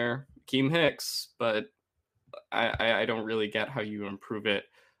Day in there, Keem Hicks, but I don't really get how you improve it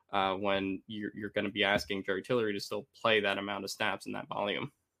when you're going to be asking Jerry Tillery to still play that amount of snaps in that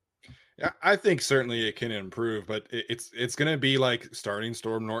volume. Yeah, I think certainly it can improve, but it's going to be like starting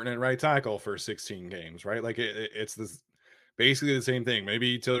Storm Norton at right tackle for 16 games, right? Like it's this basically the same thing.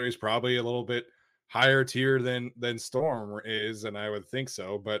 Maybe Tillery's probably a little bit higher tier than Storm is, and I would think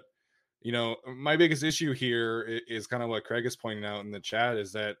so, but my biggest issue here is kind of what Craig is pointing out in the chat,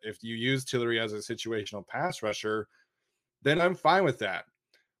 is that if you use Tillery as a situational pass rusher, then I'm fine with that.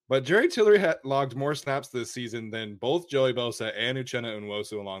 But Jerry Tillery had logged more snaps this season than both Joey Bosa and Uchenna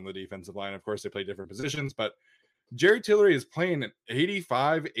Nwosu along the defensive line. Of course, they play different positions, but Jerry Tillery is playing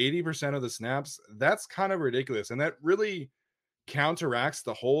 80% of the snaps. That's kind of ridiculous. And that really counteracts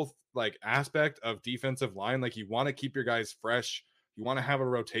the whole, like, aspect of defensive line. Like, you want to keep your guys fresh. You want to have a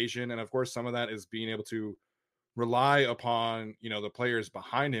rotation. And of course, some of that is being able to rely upon, the players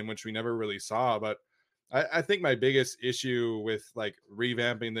behind him, which we never really saw. But I think my biggest issue with, like,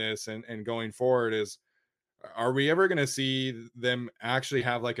 revamping this and going forward is, are we ever going to see them actually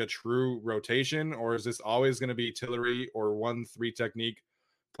have, like, a true rotation? Or is this always going to be Tillery or 1-3 technique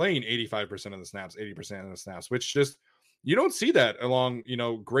playing 85% of the snaps, 80% of the snaps, which just, you don't see that along,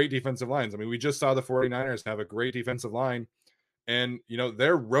 great defensive lines. I mean, we just saw the 49ers have a great defensive line. And,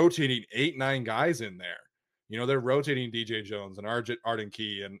 they're rotating 8-9 guys in there. They're rotating DJ Jones and Arden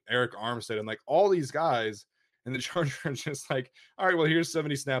Key and Eric Armstead and, like, all these guys. And the Chargers are just like, all right, well, here's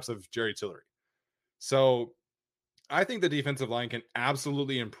 70 snaps of Jerry Tillery. So I think the defensive line can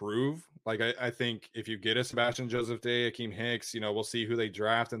absolutely improve. Like, I think if you get a Sebastian Joseph Day, Akeem Hicks, we'll see who they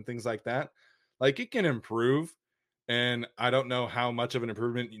draft and things like that. Like, it can improve. And I don't know how much of an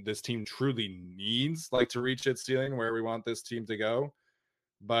improvement this team truly needs, like, to reach its ceiling where we want this team to go.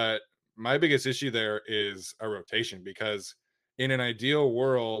 But my biggest issue there is a rotation, because in an ideal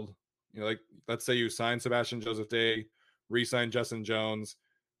world, like, let's say you sign Sebastian Joseph Day, re-sign Justin Jones,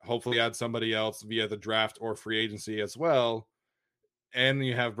 hopefully add somebody else via the draft or free agency as well, and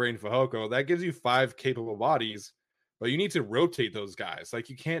you have Braden Fajoko, that gives you 5 capable bodies, but you need to rotate those guys. Like,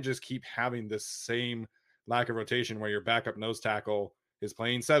 you can't just keep having this same lack of rotation where your backup nose tackle is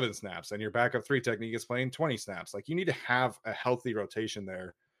playing 7 snaps and your backup 3 technique is playing 20 snaps. Like, you need to have a healthy rotation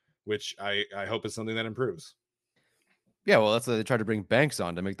there, which I hope is something that improves. Yeah, well, that's why they tried to bring Banks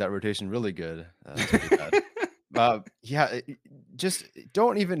on to make that rotation really good. Just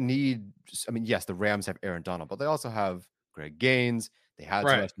don't even need. I mean, yes, the Rams have Aaron Donald, but they also have Greg Gaines. They had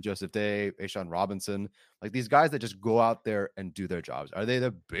Sebastian Joseph Day, Ashawn Robinson, like, these guys that just go out there and do their jobs. Are they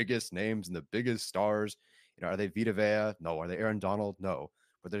the biggest names and the biggest stars Are they Vita Vea? No. Are they Aaron Donald? No.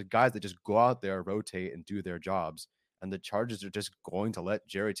 But there's guys that just go out there, rotate, and do their jobs. And the Chargers are just going to let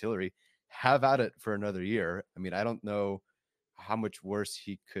Jerry Tillery have at it for another year. I mean, I don't know how much worse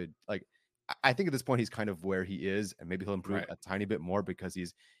he could. Like, I think at this point he's kind of where he is, and maybe he'll improve a tiny bit more because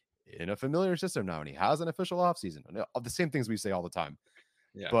he's in a familiar system now and he has an official offseason. The same things we say all the time.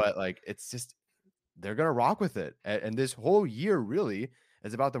 Yeah. But like, it's just they're gonna rock with it, and this whole year really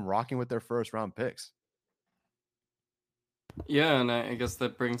is about them rocking with their first round picks. Yeah, and I guess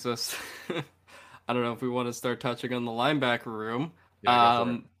that brings us. I don't know if we want to start touching on the linebacker room,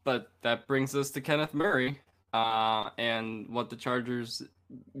 but that brings us to Kenneth Murray and what the Chargers'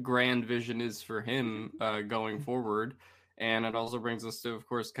 grand vision is for him going forward. And it also brings us to, of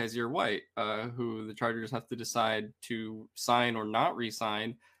course, Kyzir White, who the Chargers have to decide to sign or not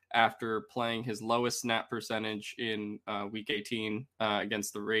re-sign after playing his lowest snap percentage in Week 18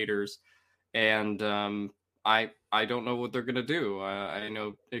 against the Raiders. And I don't know what they're going to do. I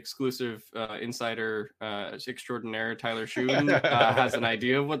know exclusive insider extraordinaire Tyler Schoen has an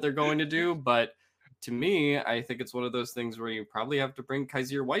idea of what they're going to do. But to me, I think it's one of those things where you probably have to bring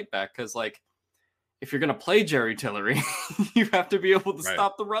Kyzir White back because, like, if you're going to play Jerry Tillery, you have to be able to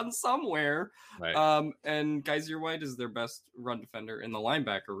stop the run somewhere. And Kyzir White is their best run defender in the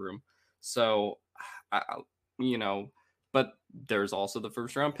linebacker room. So, but there's also the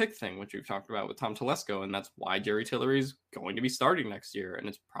first round pick thing, which we've talked about with Tom Telesco, and that's why Jerry Tillery is going to be starting next year. And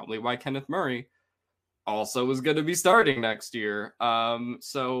it's probably why Kenneth Murray also is going to be starting next year.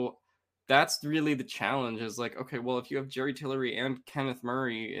 So that's really the challenge is like, okay, well, if you have Jerry Tillery and Kenneth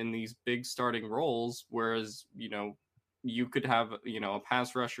Murray in these big starting roles, whereas, you could have, a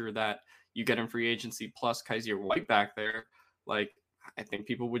pass rusher that you get in free agency plus Kyzir White back there, like, I think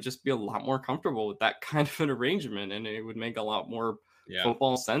people would just be a lot more comfortable with that kind of an arrangement, and it would make a lot more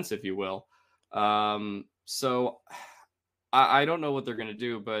football sense, if you will. So I don't know what they're going to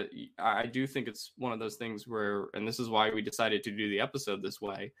do, but I do think it's one of those things where, and this is why we decided to do the episode this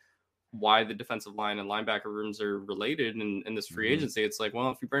way, why the defensive line and linebacker rooms are related in this free agency. It's like, well,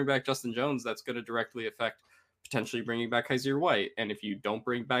 if you bring back Justin Jones, that's going to directly affect potentially bringing back Kyzir White. And if you don't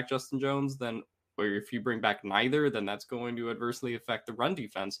bring back Justin Jones, then, or if you bring back neither, then that's going to adversely affect the run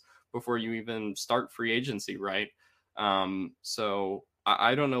defense before you even start free agency, right? So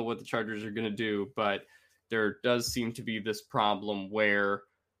I don't know what the Chargers are going to do, but there does seem to be this problem where,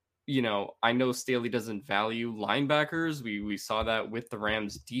 I know Staley doesn't value linebackers. We saw that with the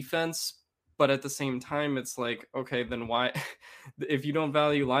Rams defense, but at the same time, it's like, okay, then why, if you don't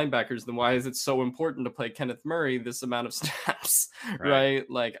value linebackers, then why is it so important to play Kenneth Murray this amount of snaps, right?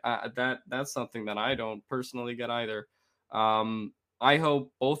 Like that's something that I don't personally get either. I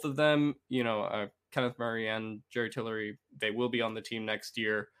hope both of them, Kenneth Murray and Jerry Tillery, they will be on the team next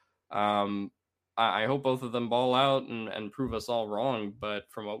year. I hope both of them ball out and prove us all wrong. But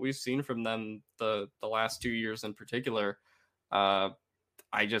from what we've seen from them the last 2 years in particular,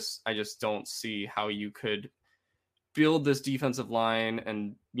 I just don't see how you could build this defensive line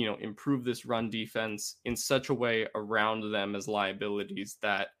and, improve this run defense in such a way around them as liabilities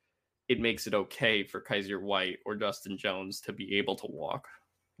that it makes it okay for Kyzir White or Justin Jones to be able to walk.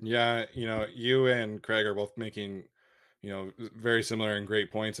 Yeah. You and Craig are both making, very similar and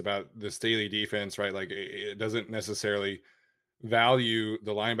great points about the Staley defense, right? Like it doesn't necessarily value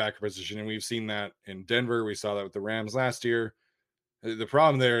the linebacker position. And we've seen that in Denver. We saw that with the Rams last year. The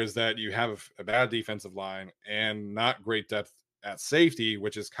problem there is that you have a bad defensive line and not great depth at safety,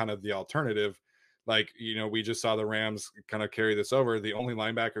 which is kind of the alternative. Like, we just saw the Rams kind of carry this over. The only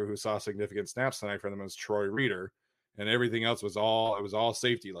linebacker who saw significant snaps tonight for them was Troy Reeder, and everything else was all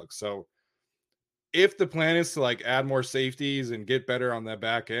safety looks. So if the plan is to like add more safeties and get better on that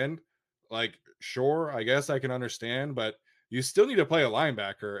back end, like, sure, I guess I can understand, but you still need to play a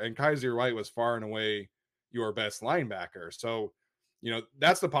linebacker, and Kyzir White was far and away your best linebacker. So,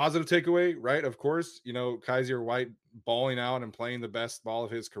 that's the positive takeaway, right? Of course, Kyzir White balling out and playing the best ball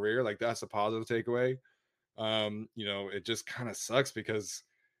of his career, like that's a positive takeaway. It just kind of sucks because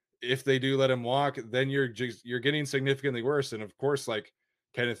if they do let him walk, then you're getting significantly worse. And of course, like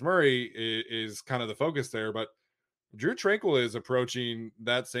Kenneth Murray is kind of the focus there, but Drew Tranquill is approaching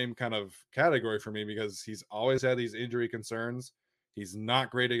that same kind of category for me because he's always had these injury concerns. He's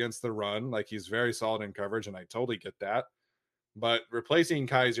not great against the run. Like he's very solid in coverage, and I totally get that. But replacing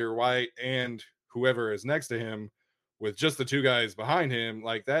Kyzir White and whoever is next to him with just the two guys behind him,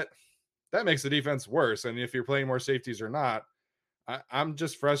 like that makes the defense worse. And if you're playing more safeties or not, I'm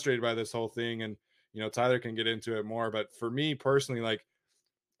just frustrated by this whole thing. And, Tyler can get into it more. But for me personally, like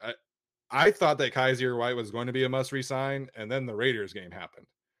I thought that Kyzir White was going to be a must resign, and then the Raiders game happened.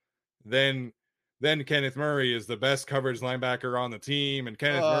 Then then Kenneth Murray is the best coverage linebacker on the team, and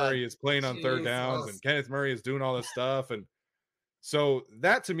Kenneth Murray is playing on third downs, and Kenneth Murray is doing all this stuff. And so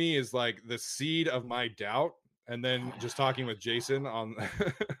that to me is like the seed of my doubt. And then just talking with Jason on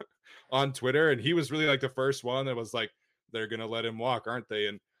on Twitter, and he was really like the first one that was like, they're gonna let him walk, aren't they?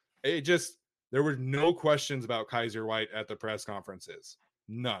 And it just, there were no questions about Kaiser White at the press conferences.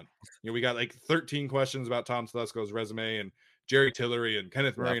 None. We got like 13 questions about Tom Telesco's resume and Jerry Tillery and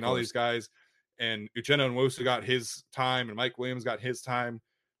Kenneth Murray and all these guys. And Uchenna Nwosu got his time and Mike Williams got his time.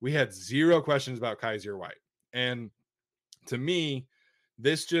 We had 0 questions about Kaiser White. And to me,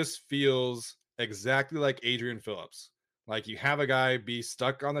 this just feels exactly like Adrian Phillips. Like you have a guy be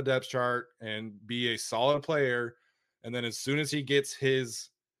stuck on the depth chart and be a solid player, and then as soon as he gets his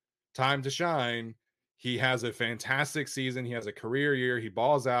time to shine, he has a fantastic season. He has a career year. He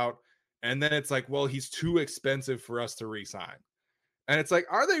balls out. And then it's like, well, he's too expensive for us to re-sign. And it's like,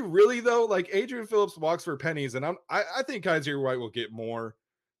 are they really though? Like Adrian Phillips walks for pennies. And I think Kaiser White will get more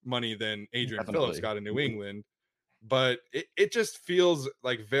money than Adrian Phillips got in New England. But it just feels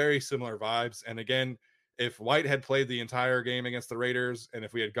like very similar vibes. And again, if White had played the entire game against the Raiders, and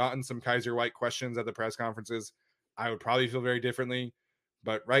if we had gotten some Kaiser White questions at the press conferences, I would probably feel very differently.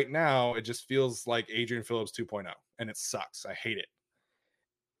 But right now, it just feels like Adrian Phillips 2.0, and it sucks. I hate it.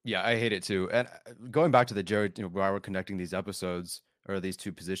 Yeah, I hate it too. And going back to the Jared, why we're connecting these episodes or these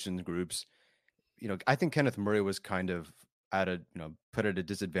two position groups, I think Kenneth Murray was kind of at a, put at a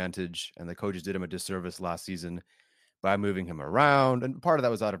disadvantage, and the coaches did him a disservice last season by moving him around. And part of that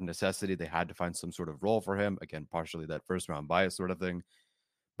was out of necessity. They had to find some sort of role for him. Again, partially that first round bias sort of thing.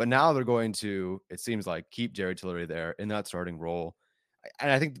 But now they're going to, it seems like, keep Jerry Tillery there in that starting role.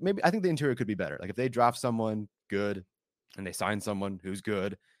 And I think the interior could be better. Like if they draft someone good and they sign someone who's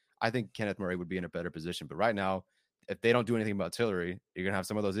good, I think Kenneth Murray would be in a better position. But right now, if they don't do anything about Tillery, you're going to have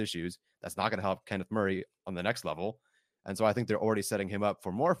some of those issues. That's not going to help Kenneth Murray on the next level. And so I think they're already setting him up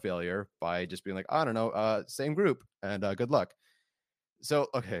for more failure by just being like, I don't know, same group and good luck. So,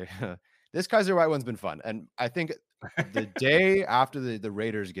 okay, this Kaiser White one's been fun. And I think the day after the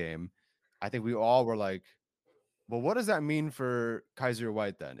Raiders game, I think we all were like, well, what does that mean for Kaiser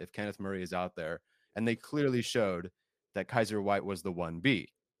White then if Kenneth Murray is out there? And they clearly showed that Kaiser White was the 1B.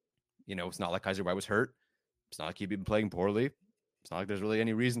 It's not like Kaiser White was hurt. It's not like he'd been playing poorly. It's not like there's really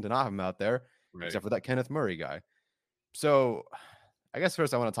any reason to not have him out there, except for that Kenneth Murray guy. So I guess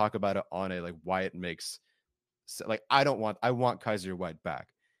first I want to talk about it on a why it makes I want Kaiser White back.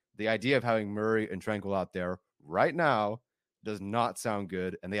 The idea of having Murray and Tranquil out there right now does not sound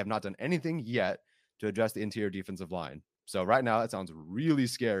good, and they have not done anything yet to address the interior defensive line. So right now that sounds really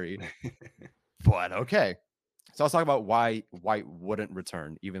scary, but okay. So let's talk about why White wouldn't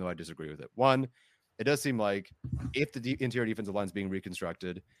return, even though I disagree with it. One, it does seem like if the interior defensive line is being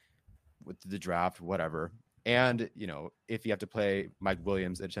reconstructed with the draft, whatever, and if you have to play Mike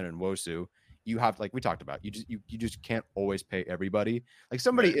Williams and Uchenna Nwosu, you have, like we talked about, you just can't always pay everybody. Like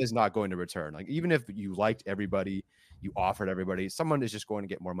somebody is not going to return. Like even if you liked everybody, you offered everybody, someone is just going to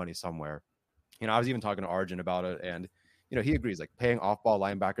get more money somewhere. I was even talking to Arjun about it, and he agrees. Like paying off-ball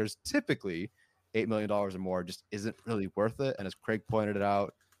linebackers typically $8 million or more just isn't really worth it. And as Craig pointed it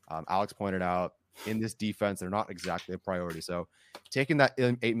out, Alex pointed out, in this defense, they're not exactly a priority. So taking that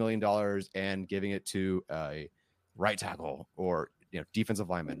 $8 million and giving it to a right tackle or defensive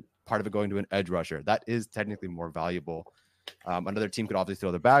lineman, part of it going to an edge rusher, that is technically more valuable. Another team could obviously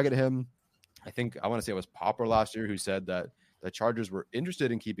throw the bag at him. I want to say it was Popper last year who said that the Chargers were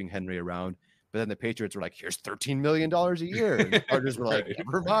interested in keeping Henry around, but then the Patriots were like, here's $13 million a year. And the Chargers were like,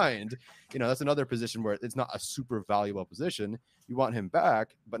 never mind. That's another position where it's not a super valuable position. You want him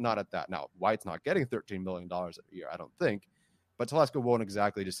back, but not at that. Now, White's not getting $13 million a year, I don't think. But Telesco won't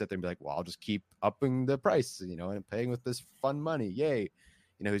exactly just sit there and be like, well, I'll just keep upping the price, and paying with this fun money. Yay.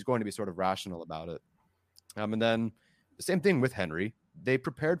 He's going to be sort of rational about it. And then the same thing with Henry. They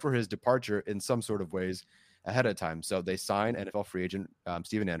prepared for his departure in some sort of ways ahead of time. So they sign NFL free agent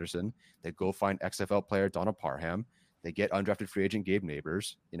Steven Anderson. They go find XFL player Donna Parham. They get undrafted free agent Gabe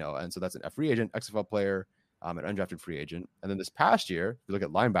Neighbors, and so that's a free agent, XFL player, an undrafted free agent. And then this past year, if you look at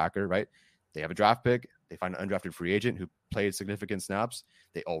linebacker, right? They have a draft pick. They find an undrafted free agent who played significant snaps.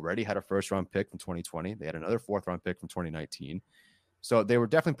 They already had a first-round pick from 2020. They had another fourth-round pick from 2019. So they were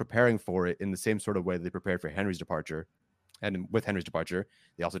definitely preparing for it in the same sort of way that they prepared for Henry's departure. And with Henry's departure,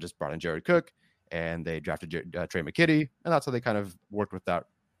 they also just brought in Jared Cook, and they drafted Trey McKitty, and that's how they kind of worked with that,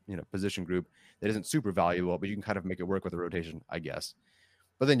 position group that isn't super valuable, but you can kind of make it work with a rotation, I guess.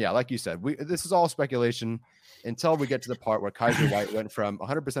 But then, yeah, like you said, this is all speculation until we get to the part where Kaiser White went from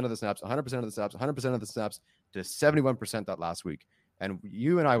 100% of the snaps, 100% of the snaps, 100% of the snaps to 71% that last week. And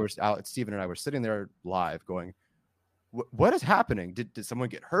you and I were out, Steven and I were sitting there live going, what is happening? Did someone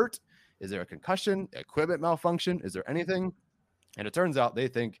get hurt? Is there a concussion, equipment malfunction? Is there anything? And it turns out they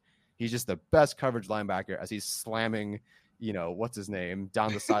think he's just the best coverage linebacker as he's slamming, what's his name,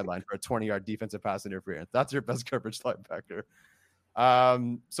 down the sideline for a 20-yard defensive pass interference. That's your best coverage linebacker.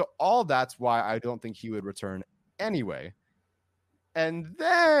 So all that's why I don't think he would return anyway. And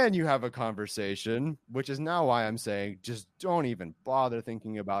then you have a conversation, which is now why I'm saying just don't even bother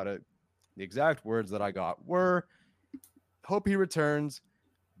thinking about it. The exact words that I got were, hope he returns,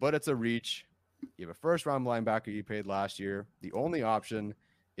 but it's a reach. You have a first-round linebacker you paid last year. The only option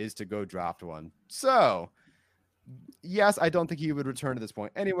is to go draft one. So, yes, I don't think he would return to this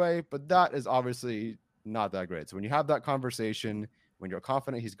point anyway, but that is obviously not that great. So when you have that conversation, when you're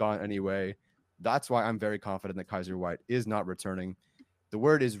confident he's gone anyway, that's why I'm very confident that Kaiser White is not returning. The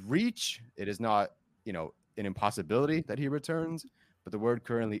word is reach. It is not, an impossibility that he returns, but the word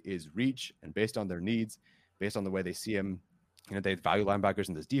currently is reach. And based on their needs, based on the way they see him, they value linebackers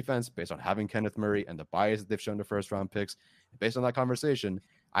in this defense, based on having Kenneth Murray and the bias that they've shown to first-round picks. Based on that conversation,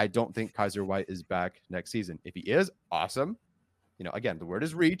 I don't think Kaiser White is back next season. If he is, awesome. Again, the word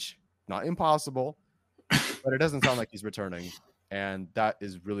is reach, not impossible, but it doesn't sound like he's returning. And that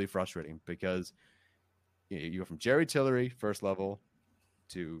is really frustrating because you go from Jerry Tillery, first level,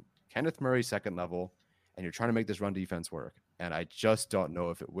 to Kenneth Murray, second level, and you're trying to make this run defense work. And I just don't know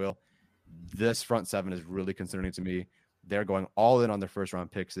if it will. This front seven is really concerning to me. They're going all in on their first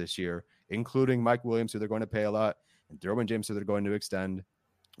round picks this year, including Mike Williams, who they're going to pay a lot, and Derwin James, who they're going to extend,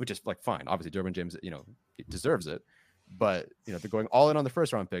 which is fine. Obviously, Derwin James, he deserves it. But, they're going all in on the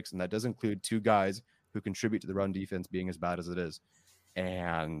first round picks, and that does include two guys who contribute to the run defense being as bad as it is.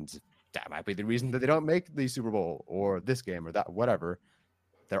 And that might be the reason that they don't make the Super Bowl or this game or that, whatever.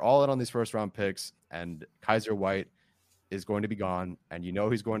 They're all in on these first round picks, and Kaiser White is going to be gone, and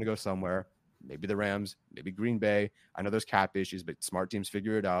he's going to go somewhere. Maybe the Rams, maybe Green Bay. I know there's cap issues, but smart teams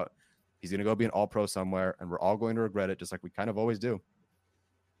figure it out. He's going to go be an all-pro somewhere, and we're all going to regret it, just like we kind of always do.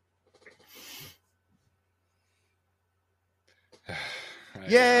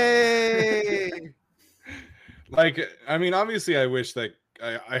 Yay! Obviously, I wish that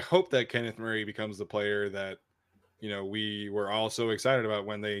I hope that Kenneth Murray becomes the player that we were all so excited about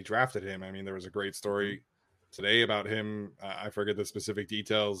when they drafted him. There was a great story today about him. I forget the specific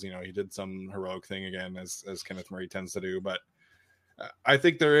details. He did some heroic thing again, as Kenneth Murray tends to do. But I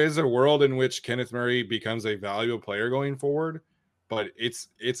think there is a world in which Kenneth Murray becomes a valuable player going forward. But it's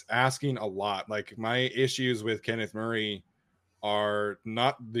asking a lot. My issues with Kenneth Murray are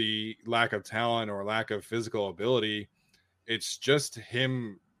not the lack of talent or lack of physical ability. It's just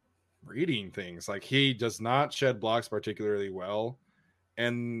him reading things. He does not shed blocks particularly well.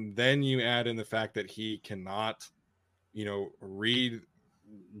 And then you add in the fact that he cannot, read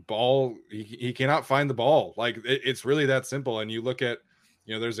ball. He cannot find the ball. It's really that simple. And you look at,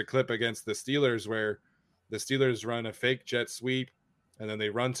 there's a clip against the Steelers where the Steelers run a fake jet sweep and then they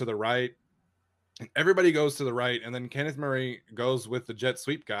run to the right and everybody goes to the right. And then Kenneth Murray goes with the jet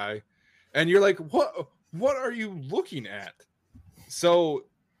sweep guy. And you're like, what are you looking at? So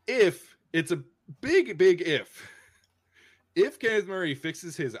if it's a big if Kenneth Murray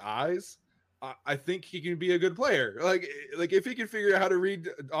fixes his eyes, I think he can be a good player. If he can figure out how to read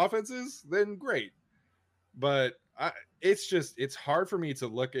offenses, then great. But it's hard for me to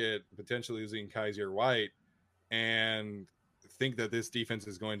look at potentially losing Kaiser White and think that this defense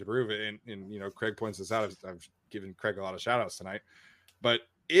is going to prove it. And Craig points this out. I've given Craig a lot of shout outs tonight. But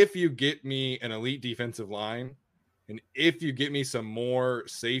if you get me an elite defensive line, and if you get me some more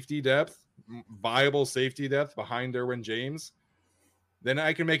safety depth, viable safety depth behind Derwin James, then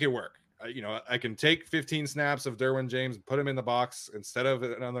I can make it work. I can take 15 snaps of Derwin James, put him in the box instead of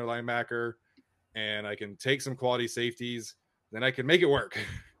another linebacker, and I can take some quality safeties. Then I can make it work.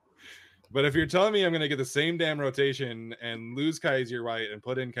 But if you're telling me I'm going to get the same damn rotation and lose Kaiser White and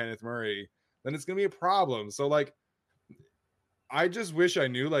put in Kenneth Murray, then it's going to be a problem. So I just wish I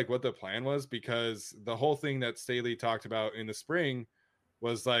knew what the plan was, because the whole thing that Staley talked about in the spring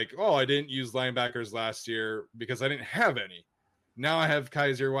was I didn't use linebackers last year because I didn't have any. Now I have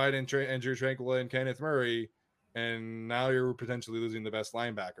Kaiser White and Drew Tranquil and Kenneth Murray, and now you're potentially losing the best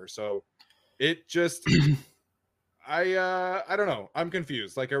linebacker. So it just, I don't know. I'm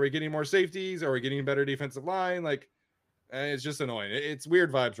confused. Are we getting more safeties? Are we getting a better defensive line? It's just annoying. It's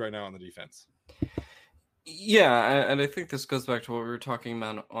weird vibes right now on the defense. Yeah, and I think this goes back to what we were talking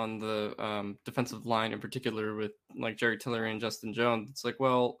about on the defensive line in particular with Jerry Tillery and Justin Jones. It's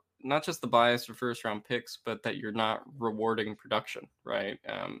not just the bias for first round picks, but that you're not rewarding production, right?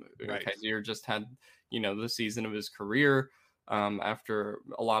 Right. Kaiser just had, the season of his career. after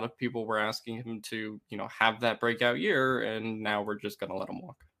a lot of people were asking him to, have that breakout year, and now we're just going to let him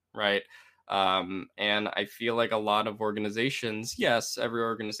walk, right? And I feel like a lot of organizations, yes, every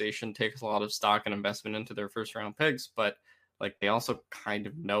organization takes a lot of stock and investment into their first round picks, but like they also kind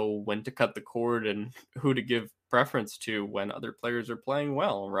of know when to cut the cord and who to give preference to when other players are playing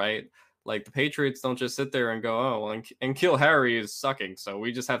well, right? Like the Patriots don't just sit there and go, oh, and Kill Harry is sucking, so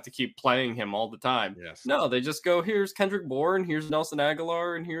we just have to keep playing him all the time. Yes. No, they just go, here's Kendrick Bourne, here's Nelson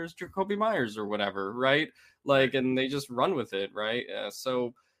Aguilar, and here's Jacoby Myers or whatever, right? Like, and they just run with it, right?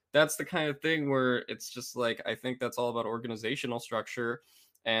 So that's the kind of thing where it's just like, I think that's all about organizational structure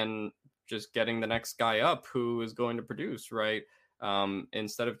and just getting the next guy up who is going to produce, right?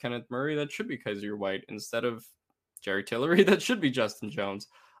 Instead of Kenneth Murray, that should be Kaiser White. Instead of Jerry Tillery, that should be Justin Jones.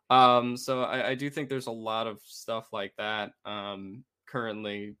 So I do think there's a lot of stuff like that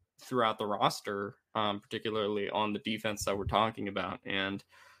currently throughout the roster, particularly on the defense that we're talking about. And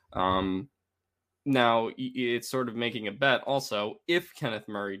now it's sort of making a bet also, if Kenneth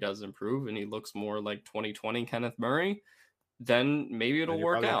Murray does improve and he looks more like 2020 Kenneth Murray, then maybe it'll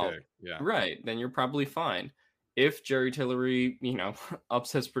work out. Okay. Yeah. Right. Then you're probably fine. If Jerry Tillery,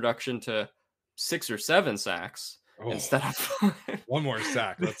 ups his production to 6 or 7 sacks instead of one more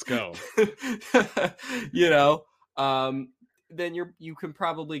sack, let's go. Then you can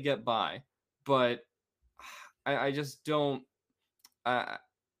probably get by. But I just don't.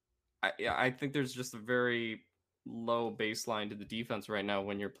 I think there's just a very low baseline to the defense right now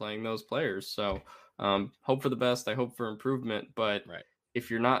when you're playing those players. So hope for the best. I hope for improvement. But if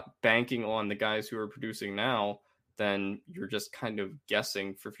you're not banking on the guys who are producing now, then you're just kind of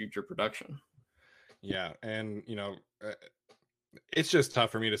guessing for future production. Yeah. And, it's just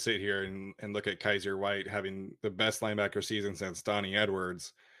tough for me to sit here and look at Kaiser White having the best linebacker season since Donnie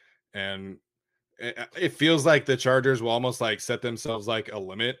Edwards. And it feels like the Chargers will almost like set themselves like a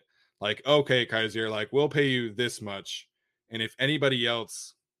limit. Like, okay, Kaiser, like we'll pay you this much. And if anybody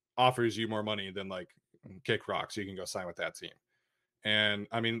else offers you more money, then like kick rocks, you can go sign with that team. And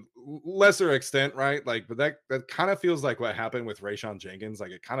I mean, lesser extent, right? Like, but that kind of feels like what happened with Rayshawn Jenkins.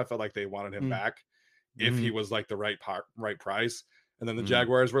 Like it kind of felt like they wanted him back if he was like the right price. And then the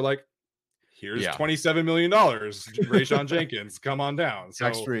Jaguars were like, here's $27 million, Rayshawn Jenkins, come on down. So,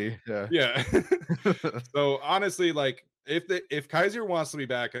 tax free. Yeah. So honestly, like if Kaiser wants to be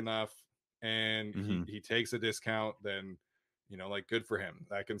back enough and he takes a discount, then, like good for him.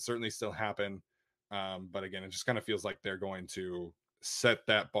 That can certainly still happen. But again, it just kind of feels like they're going to set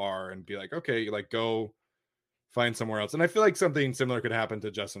that bar and be like, okay, like go find somewhere else. And I feel like something similar could happen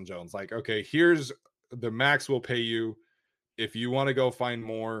to Justin Jones. Like, okay, here's the max we'll pay you. If you want to go find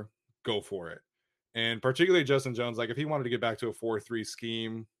more, go for it. And particularly Justin Jones, like if he wanted to get back to a 4-3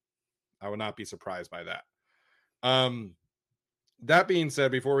 scheme, I would not be surprised by that. That being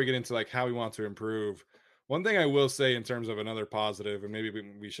said, before we get into like how we want to improve, one thing I will say in terms of another positive, and maybe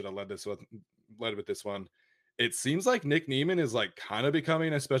we should have led with this one. It seems like Nick Niemann is like kind of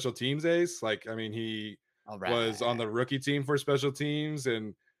becoming a special teams ace. Like, I mean, he was on the rookie team for special teams,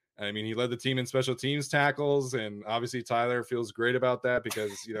 and I mean, he led the team in special teams tackles, and obviously Tyler feels great about that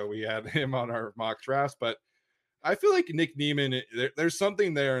because, we had him on our mock drafts. But I feel like Nick Niemann, there's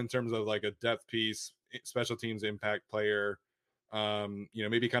something there in terms of like a depth piece, special teams impact player,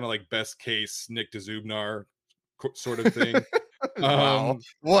 maybe kind of like best case Nick DeZubnar sort of thing. Wow,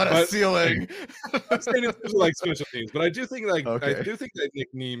 what a ceiling! I'm saying it's like special teams, but I do think that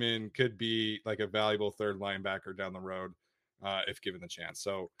Nick Niemann could be like a valuable third linebacker down the road if given the chance.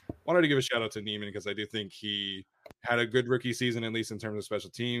 So wanted to give a shout out to Niemann because I do think he had a good rookie season, at least in terms of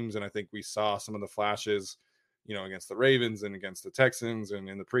special teams, and I think we saw some of the flashes, against the Ravens and against the Texans and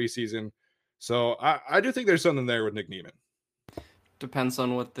in the preseason. So I do think there's something there with Nick Niemann. Depends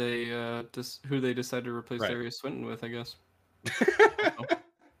on what they who they decide to replace Darius Swinton with, I guess.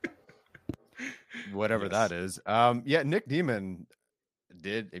 Whatever that is. Nick Niemann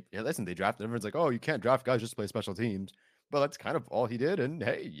did. Listen, they drafted. Everyone's like, oh, you can't draft guys just to play special teams. But that's kind of all he did. And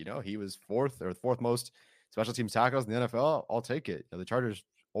hey, he was fourth most special teams tackles in the NFL. I'll take it. The Chargers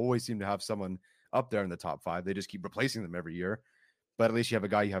always seem to have someone up there in the top 5. They just keep replacing them every year. But at least you have a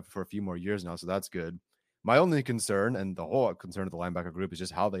guy you have for a few more years now, so that's good. My only concern, and the whole concern of the linebacker group, is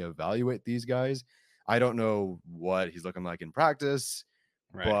just how they evaluate these guys. I don't know what he's looking like in practice,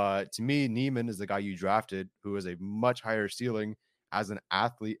 but to me, Niemann is the guy you drafted who has a much higher ceiling as an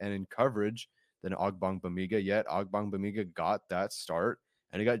athlete and in coverage than Ogbongbemiga. Yet Ogbongbemiga got that start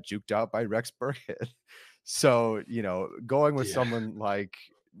and he got juked out by Rex Burkhead. So, going with someone like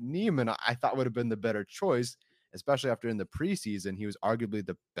Niemann, I thought would have been the better choice, especially after in the preseason, he was arguably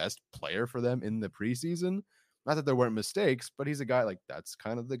the best player for them in the preseason. Not that there weren't mistakes, but he's a guy like that's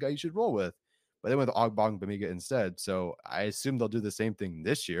kind of the guy you should roll with. But they went with Ogbongbemiga instead. So I assume they'll do the same thing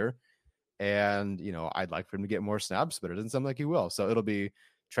this year. And, I'd like for him to get more snaps, but it doesn't sound like he will. So it'll be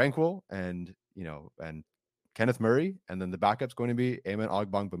Tranquil and Kenneth Murray. And then the backup's going to be Amen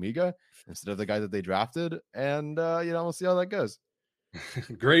Ogbongbemiga instead of the guy that they drafted. And, we'll see how that goes.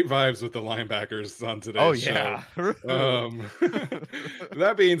 Great vibes with the linebackers on today's show.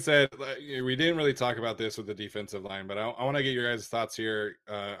 That being said, we didn't really talk about this with the defensive line, but I want to get your guys' thoughts here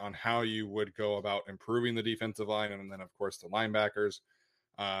on how you would go about improving the defensive line, and then of course the linebackers.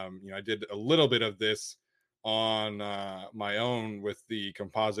 I did a little bit of this on my own with the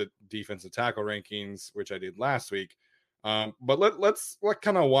composite defensive tackle rankings, which I did last week. But let's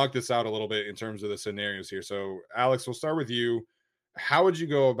kind of walk this out a little bit in terms of the scenarios here. So Alex, we'll start with you. How would you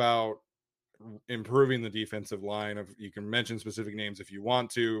go about improving the defensive line? You can mention specific names if you want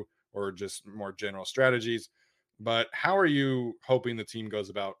to, or just more general strategies, but how are you hoping the team goes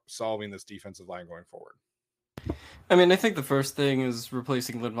about solving this defensive line going forward? I mean, I think the first thing is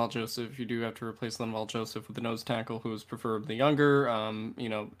replacing Linval Joseph. You do have to replace Linval Joseph with a nose tackle who is preferably younger.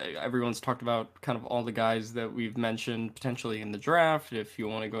 Everyone's talked about kind of all the guys that we've mentioned potentially in the draft. If you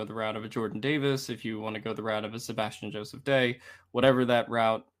want to go the route of a Jordan Davis, if you want to go the route of a Sebastian Joseph Day, whatever that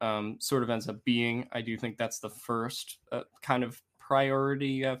route sort of ends up being, I do think that's the first kind of priority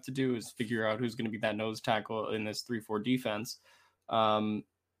you have to do is figure out who's going to be that nose tackle in this 3-4 defense.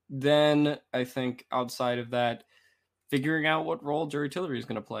 Then I think outside of that, figuring out what role Jerry Tillery is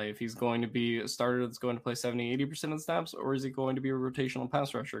going to play. If he's going to be a starter that's going to play 70-80% of the snaps, or is he going to be a rotational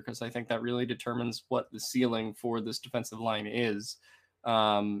pass rusher? Because I think that really determines what the ceiling for this defensive line is.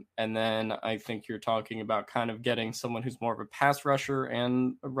 And then I think you're talking about kind of getting someone who's more of a pass rusher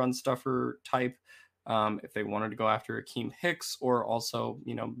and a run stuffer type. If they wanted to go after Akeem Hicks, or also,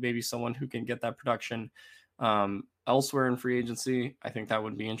 maybe someone who can get that production elsewhere in free agency, I think that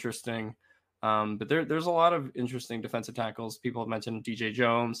would be interesting. But there's a lot of interesting defensive tackles. People have mentioned DJ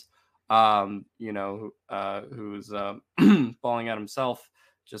Jones, who's balling out himself,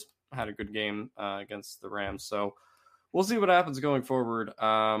 just had a good game against the Rams. So we'll see what happens going forward.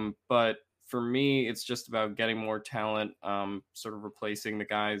 But for me, it's just about getting more talent, sort of replacing the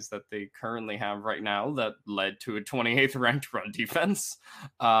guys that they currently have right now that led to a 28th ranked run defense.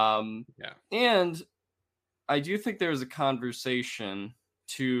 And I do think there's a conversation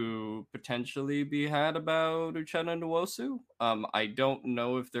to potentially be had about Uchenna Nwosu. I don't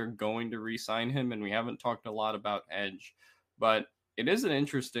know if they're going to re-sign him, and we haven't talked a lot about edge, but it is an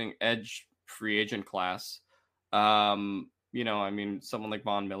interesting edge free agent class. Someone like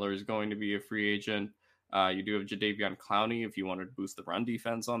Von Miller is going to be a free agent. You do have Jadeveon Clowney if you wanted to boost the run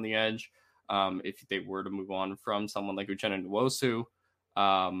defense on the edge. If they were to move on from someone like Uchenna Nwosu.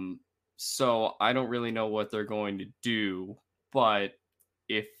 So I don't really know what they're going to do, but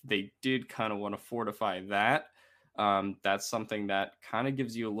if they did kind of want to fortify that, that's something that kind of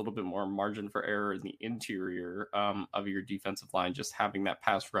gives you a little bit more margin for error in the interior of your defensive line, just having that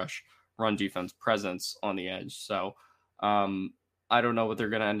pass rush run defense presence on the edge. So I don't know what they're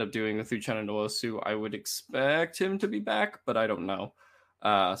going to end up doing with Uchenna Nwosu. I would expect him to be back, but I don't know.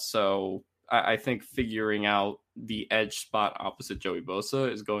 So I think figuring out the edge spot opposite Joey Bosa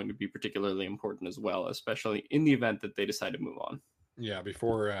is going to be particularly important as well, especially in the event that they decide to move on. Yeah,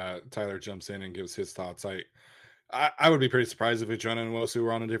 before Tyler jumps in and gives his thoughts, I would be pretty surprised if Uchenna Nwosu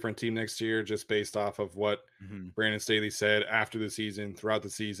were on a different team next year, just based off of what Brandon Staley said after the season, throughout the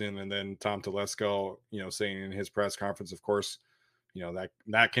season, and then Tom Telesco, saying in his press conference, of course,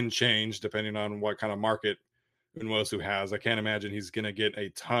 that can change depending on what kind of market Nwosu has. I can't imagine he's going to get a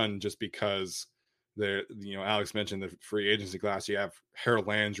ton just because Alex mentioned the free agency class. You have Harold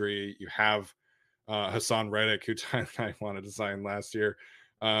Landry, you have Hassan Reddick, who I wanted to sign last year.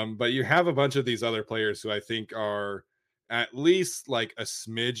 But you have a bunch of these other players who I think are at least like a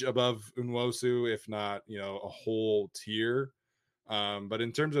smidge above Nwosu, if not, a whole tier. But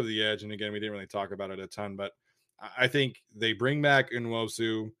in terms of the edge, and again, we didn't really talk about it a ton, but I think they bring back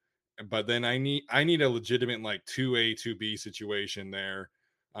Nwosu, but then I need a legitimate like 2A, 2B situation there,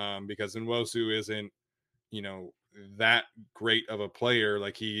 because Nwosu isn't, that great of a player.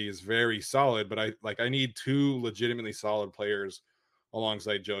 Like, he is very solid, but I need two legitimately solid players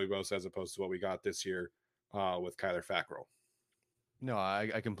alongside Joey Bosa, as opposed to what we got this year with Kyler Fackrell. No,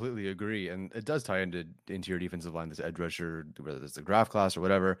 I completely agree. And it does tie into your defensive line, this edge rusher, whether it's the draft class or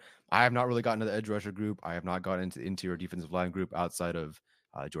whatever. I have not really gotten to the edge rusher group. I have not gotten into your defensive line group outside of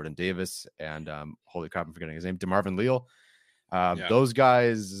Jordan Davis and holy crap, I'm forgetting his name, DeMarvin Leal. Those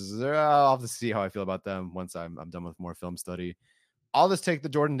guys, I'll have to see how I feel about them once I'm done with more film study. I'll just take the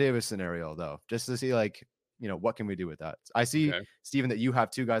Jordan Davis scenario though, just to see like what can we do with that? I see, Steven, that you have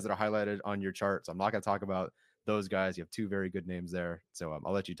two guys that are highlighted on your chart. So I'm not going to talk about those guys. You have two very good names there. So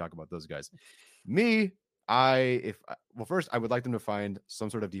I'll let you talk about those guys. Me, first, I would like them to find some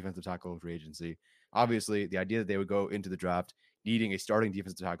sort of defensive tackle free agency. Obviously, the idea that they would go into the draft needing a starting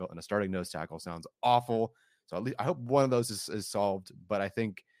defensive tackle and a starting nose tackle sounds awful. So at least I hope one of those is solved. But I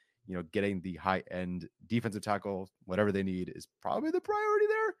think, getting the high end defensive tackle, whatever they need, is probably the priority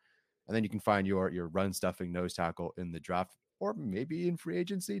there. And then you can find your run stuffing nose tackle in the draft, or maybe in free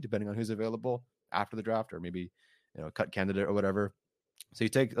agency, depending on who's available after the draft, or maybe cut candidate or whatever. So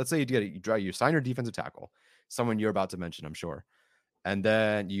let's say you sign your defensive tackle, someone you're about to mention, I'm sure, and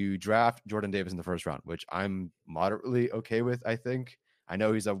then you draft Jordan Davis in the first round, which I'm moderately okay with. I think I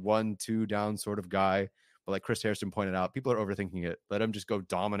know he's a 1-2 down sort of guy, but like Chris Harrison pointed out, people are overthinking it. Let him just go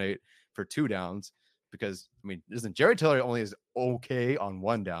dominate for 2 downs. Because, isn't Jerry Tillery only is okay on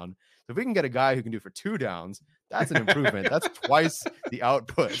 1 down? So if we can get a guy who can do for 2 downs, that's an improvement. That's twice the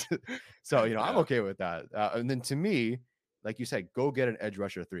output. So, I'm okay with that. And then to me, like you said, go get an edge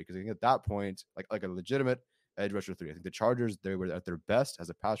rusher 3. Because I think at that point, like a legitimate edge rusher 3. I think the Chargers, they were at their best as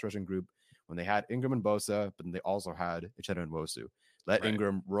a pass rushing group when they had Ingram and Bosa, but then they also had Uchenna and Nwosu. Let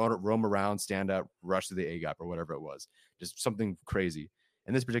Ingram roam around, stand up, rush to the A-gap or whatever it was. Just something crazy.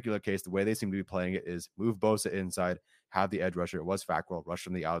 In this particular case, the way they seem to be playing it is move Bosa inside, have the edge rusher. It was Fackrell, rush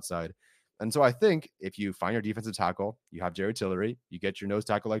from the outside. And so I think if you find your defensive tackle, you have Jerry Tillery, you get your nose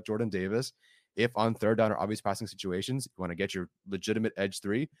tackle like Jordan Davis. If on third down or obvious passing situations, you want to get your legitimate edge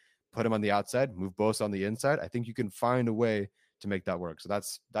 3, put him on the outside, move Bosa on the inside. I think you can find a way to make that work. So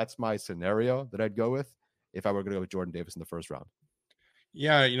that's my scenario that I'd go with if I were going to go with Jordan Davis in the first round.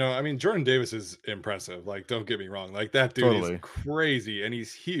 Yeah, Jordan Davis is impressive. Like, don't get me wrong. Like, that dude is crazy and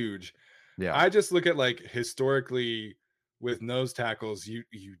he's huge. Yeah. I just look at historically with nose tackles, you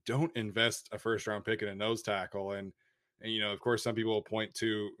don't invest a first round pick in a nose tackle. And of course, some people will point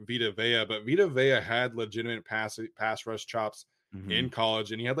to Vita Vea, but Vita Vea had legitimate pass rush chops in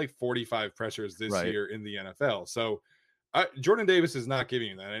college, and he had 45 pressures this year in the NFL. So Jordan Davis is not giving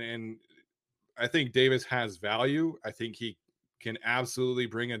you that. And I think Davis has value. I think he can absolutely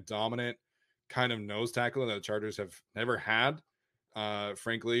bring a dominant kind of nose tackle that the Chargers have never had,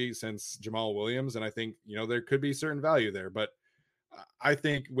 frankly, since Jamal Williams. And I think, there could be certain value there. But I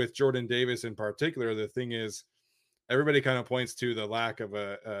think with Jordan Davis in particular, the thing is, everybody kind of points to the lack of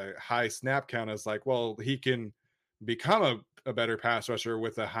a high snap count as well, he can become a better pass rusher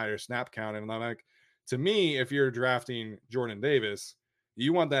with a higher snap count. And I'm like, to me, if you're drafting Jordan Davis,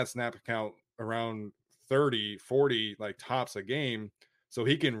 you want that snap count around 30, 40 tops a game, so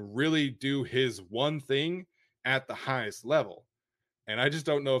he can really do his one thing at the highest level. And I just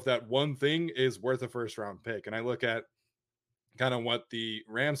don't know if that one thing is worth a first round pick. And I look at kind of what the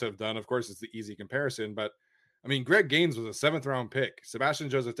Rams have done. Of course, it's the easy comparison, but Greg Gaines was a 7th round pick. Sebastian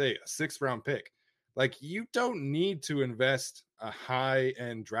Joseph Day, a 6th round pick. You don't need to invest a high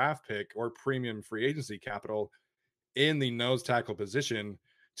end draft pick or premium free agency capital in the nose tackle position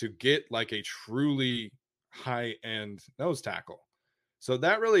to get a truly high-end nose tackle. So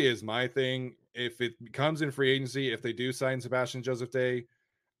that really is my thing. If it comes in free agency, if they do sign Sebastian Joseph Day,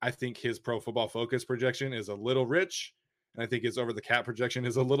 I think his Pro Football Focus projection is a little rich, and I think his over the cap projection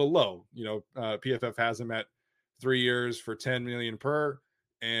is a little low. PFF has him at 3 years for $10 million per,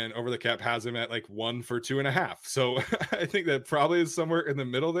 and over the cap has him at 1 for 2.5. So I think that probably is somewhere in the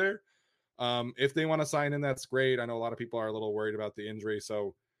middle there. If they want to sign in, that's great. I know a lot of people are a little worried about the injury.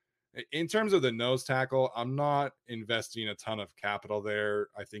 So in terms of the nose tackle, I'm not investing a ton of capital there.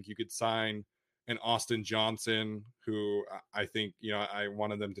 I think you could sign an Austin Johnson, who I think, I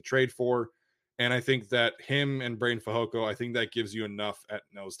wanted them to trade for. And I think that him and Brain Fehoko, I think that gives you enough at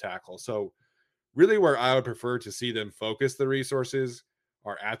nose tackle. So really where I would prefer to see them focus the resources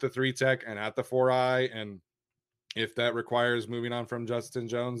are at the 3 tech and at the 4i. And if that requires moving on from Justin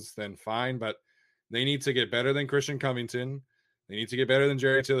Jones, then fine. But they need to get better than Christian Covington. They need to get better than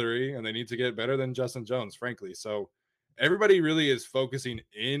Jerry Tillery, and they need to get better than Justin Jones, frankly. So everybody really is focusing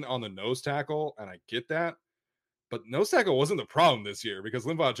in on the nose tackle, and I get that. But nose tackle wasn't the problem this year because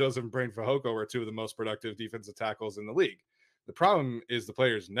Linval Joseph and Brain Fehoko were 2 of the most productive defensive tackles in the league. The problem is the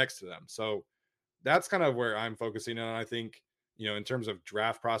players next to them. So that's kind of where I'm focusing on. I think, in terms of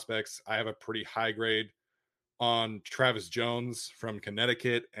draft prospects, I have a pretty high grade on Travis Jones from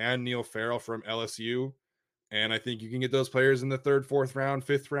Connecticut and Neil Farrell from LSU. And I think you can get those players in the 3rd, 4th round,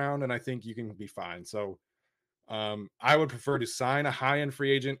 5th round, and I think you can be fine. So I would prefer to sign a high-end free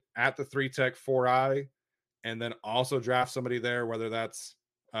agent at the 3 tech 4i and then also draft somebody there, whether that's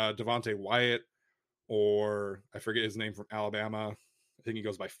Devontae Wyatt or I forget his name from Alabama. I think he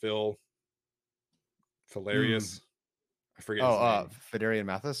goes by Phil Hilarious. I forget his name. Federian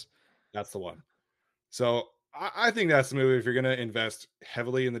Mathis. That's the one. So I think that's the move. If you're going to invest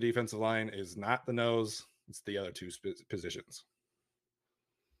heavily in the defensive line, is not the nose, it's the other two positions.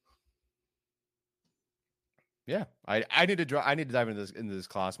 Yeah, I need to dive into this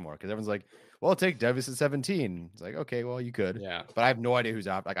class more, because everyone's like, well, take Davis at 17. It's like, okay, well, you could. Yeah. But I have no idea who's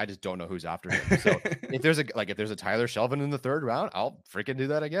after. Like, I just don't know who's after him. So if there's a Tyler Shelvin in the 3rd round, I'll freaking do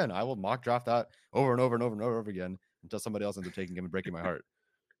that again. I will mock draft that over and over and over and over again until somebody else ends up taking him and breaking my heart.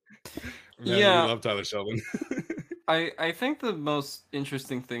 Man, yeah, we love Tyler Shelvin. I think the most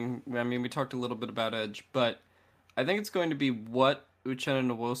interesting thing, I mean, we talked a little bit about edge, but I think it's going to be what Uchenna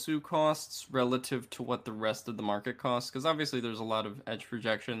Nwosu costs relative to what the rest of the market costs, because obviously there's a lot of edge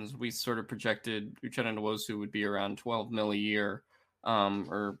projections. We sort of projected Uchenna Nwosu would be around 12 mil a year,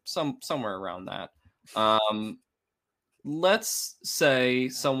 or somewhere around that. Let's say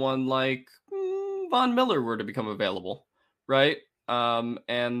someone like Von Miller were to become available, right?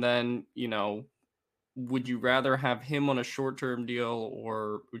 And then, would you rather have him on a short-term deal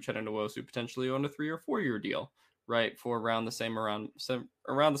or Uchenna Nwosu potentially on a 3 or 4 year deal, right? For around the same amount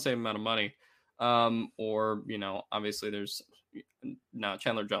of money. Or, obviously there's now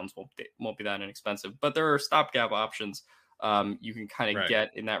Chandler Jones won't be that inexpensive, but there are stopgap options you can kind of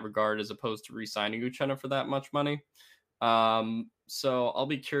get in that regard, as opposed to re-signing Uchenna for that much money. So I'll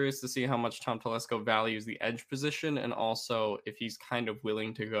be curious to see how much Tom Telesco values the edge position, and also if he's kind of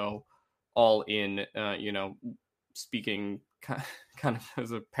willing to go all in, speaking kind of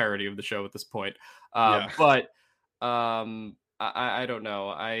as a parody of the show at this point. But I don't know.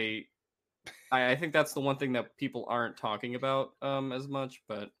 I think that's the one thing that people aren't talking about as much,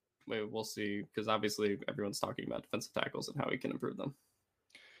 but we'll see, because obviously everyone's talking about defensive tackles and how he can improve them.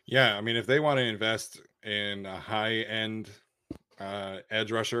 Yeah, I mean, if they want to invest in a high-end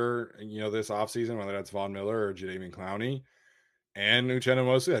edge rusher, this offseason, whether that's Von Miller or Jadeveon Clowney and Uchenna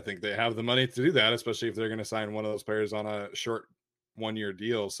Nwosu, I think they have the money to do that, especially if they're going to sign one of those players on a short 1-year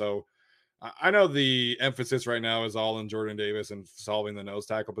deal. So I know the emphasis right now is all in Jordan Davis and solving the nose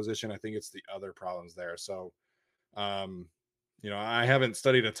tackle position. I think it's the other problems there. So, I haven't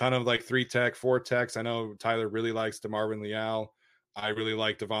studied a ton of like 3 tech, 4 techs. I know Tyler really likes DeMarvin Leal. I really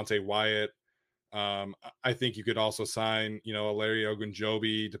like Devontae Wyatt. I think you could also sign, a Larry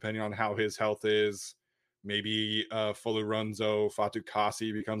Ogunjobi, depending on how his health is. Maybe Folurunzo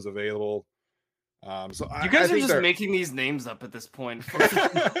Fatukasi becomes available. So you guys are just making these names up at this point.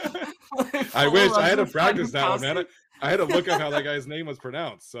 I wish I had to practice that one, man. I had to look up how that guy's name was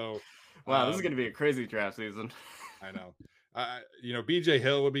pronounced. So, wow, this is going to be a crazy draft season. I know. BJ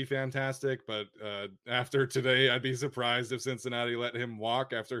Hill would be fantastic, but after today, I'd be surprised if Cincinnati let him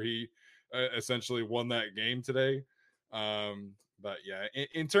walk after he essentially won that game today. But yeah,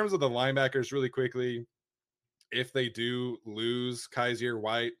 in terms of the linebackers, really quickly, if they do lose Kaiser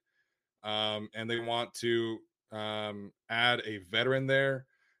White, and they want to add a veteran there,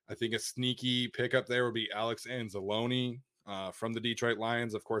 I think a sneaky pickup there would be Alex Anzalone from the Detroit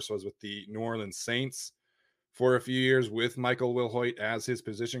Lions. Of course, was with the New Orleans Saints for a few years with Michael Wilhoit as his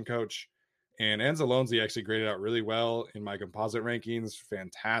position coach. And Anzalone actually graded out really well in my composite rankings.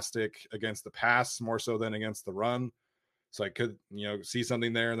 Fantastic against the pass, more so than against the run. So I could, see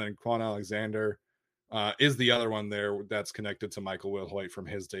something there. And then Quan Alexander is the other one there that's connected to Michael Wilhoit from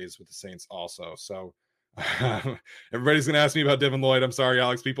his days with the Saints also. So everybody's going to ask me about Devin Lloyd. I'm sorry,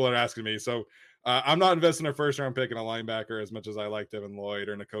 Alex. People are asking me. So I'm not investing a first-round pick in a linebacker as much as I like Devin Lloyd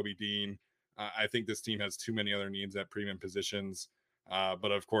or Nakobe Dean. I think this team has too many other needs at premium positions.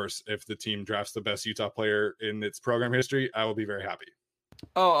 But of course, if the team drafts the best Utah player in its program history, I will be very happy.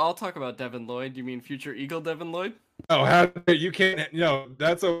 Oh, I'll talk about Devin Lloyd. You mean future Eagle Devin Lloyd? Oh, you can't,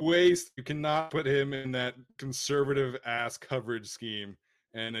 that's a waste. You cannot put him in that conservative ass coverage scheme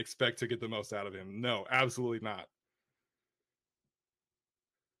and expect to get the most out of him. No, absolutely not.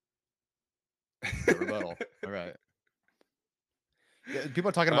 Rebuttal. All right. Yeah, people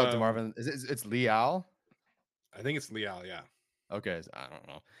are talking about DeMarvin. It's Leal? I think it's Leal, yeah. Okay, so I don't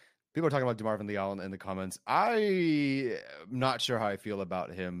know. People are talking about DeMarvin Leal in the comments. I'm not sure how I feel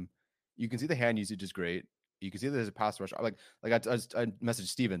about him. You can see the hand usage is great. You can see that there's a pass rush. I messaged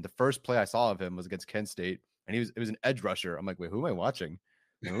Steven. The first play I saw of him was against Kent State, and it was an edge rusher. I'm like, wait, who am I watching?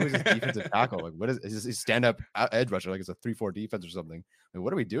 Who is his defensive tackle? Like, what is his stand-up edge rusher? Like it's a 3-4 defense or something. Like,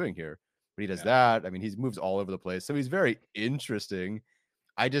 what are we doing here? But he does that. I mean, he moves all over the place. So he's very interesting.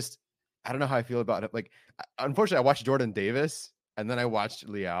 I don't know how I feel about it. Like, unfortunately, I watched Jordan Davis and then I watched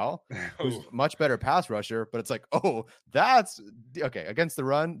Leal, who's much better pass rusher. But it's like, oh, that's okay against the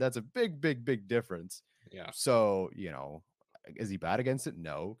run. That's a big, big, big difference. Yeah. So, is he bad against it?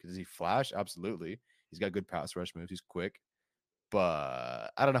 No. Does he flash? Absolutely. He's got good pass rush moves. He's quick.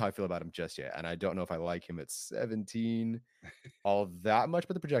 But I don't know how I feel about him just yet. And I don't know if I like him at 17 all that much,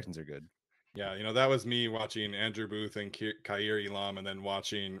 but the projections are good. Yeah, that was me watching Andrew Booth and Khair Elam, and then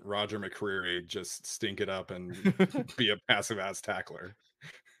watching Roger McCreary just stink it up and be a passive ass tackler.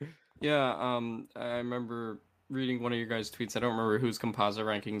 Yeah, I remember reading one of your guys' tweets. I don't remember whose composite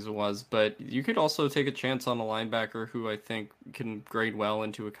rankings it was, but you could also take a chance on a linebacker who I think can grade well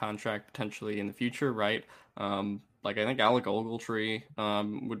into a contract potentially in the future, right? Like I think Alec Ogletree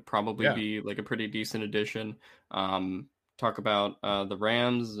would probably be like a pretty decent addition. Talk about the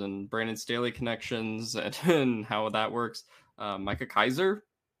Rams and Brandon Staley connections and how that works. Micah Kaiser,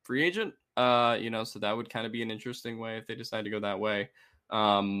 free agent. So that would kind of be an interesting way if they decide to go that way.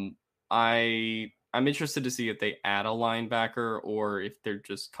 I'm interested to see if they add a linebacker or if they're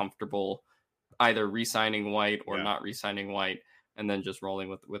just comfortable either re-signing White or not re-signing White and then just rolling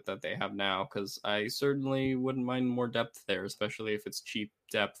with that they have now, because I certainly wouldn't mind more depth there, especially if it's cheap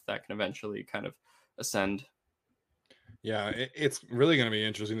depth that can eventually kind of ascend. Yeah, it's really going to be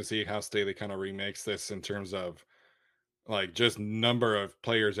interesting to see how Staley kind of remakes this in terms of like just number of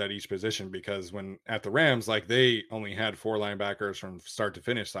players at each position, because when at the Rams, like they only had 4 linebackers from start to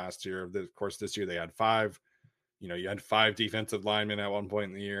finish last year. Of course, this year they had 5. You had 5 defensive linemen at one point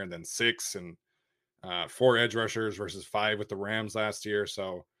in the year, and then 6 and 4 edge rushers versus 5 with the Rams last year.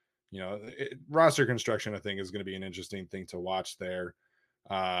 So, roster construction, I think, is going to be an interesting thing to watch there.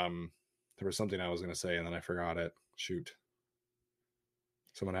 There was something I was going to say and then I forgot it. Shoot.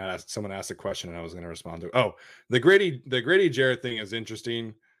 Someone asked a question and I was going to respond to. Oh, the Grady Jarrett thing is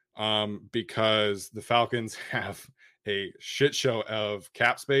interesting because the Falcons have a shit show of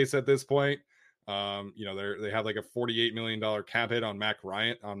cap space at this point. They have like a $48 million cap hit on Matt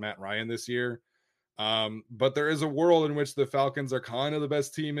Ryan this year. But there is a world in which the Falcons are kind of the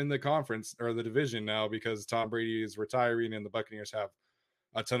best team in the conference or the division now because Tom Brady is retiring and the Buccaneers have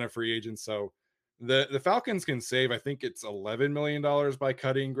a ton of free agents. So the Falcons can save, I think it's $11 million by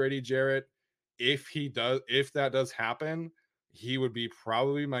cutting Grady Jarrett. If that does happen, he would be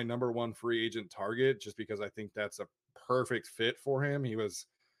probably my number 1 free agent target, just because I think that's a perfect fit for him. He was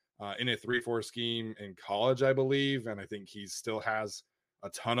in a 3-4 scheme in college, I believe, and I think he still has a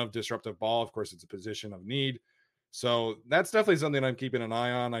ton of disruptive ball. Of course, it's a position of need. So that's definitely something I'm keeping an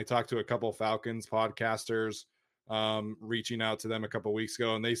eye on. I talked to a couple Falcons podcasters reaching out to them a couple weeks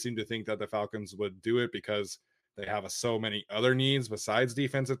ago, and they seem to think that the Falcons would do it because they have so many other needs besides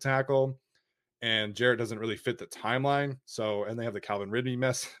defensive tackle, and Jarrett doesn't really fit the timeline. So, and they have the Calvin Ridley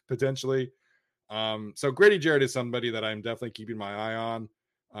mess potentially. So Grady Jarrett is somebody that I'm definitely keeping my eye on.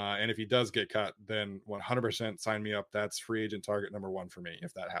 And if he does get cut, then 100% sign me up. That's free agent target number 1 for me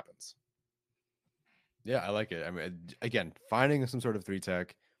if that happens. Yeah, I like it. I mean, again, finding some sort of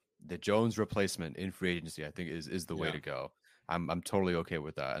 3-tech, the Jones replacement in free agency, I think is the way to go. I'm totally okay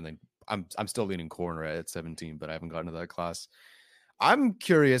with that. And then I'm still leaning corner at 17, but I haven't gotten to that class. I'm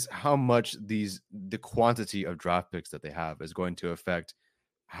curious how much the quantity of draft picks that they have is going to affect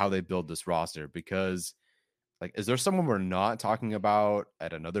how they build this roster, because like, is there someone we're not talking about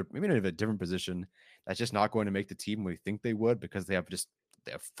at another, maybe not even a different position, that's just not going to make the team we think they would because they have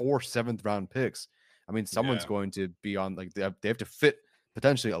 4 7th round picks? I mean, someone's going to be on, like, they have to fit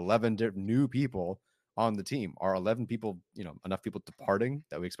potentially 11 new people on the team. Are 11 people, enough people departing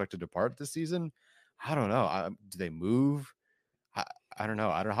that we expect to depart this season? I don't know. Do they move? I don't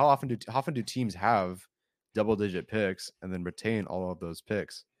know. I don't know. How often do teams have double-digit picks and then retain all of those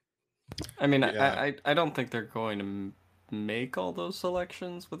picks? I mean, I don't think they're going to make all those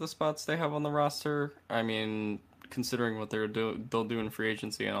selections with the spots they have on the roster. I mean, considering what they'll do in free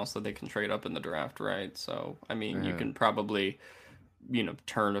agency, and also they can trade up in the draft, right? So, I mean, you can probably,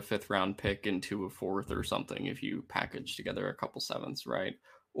 turn a 5th round pick into a 4th or something if you package together a couple 7ths, right?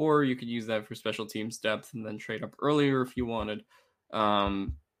 Or you could use that for special teams depth and then trade up earlier if you wanted.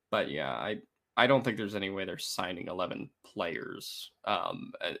 But yeah, I don't think there's any way they're signing 11 players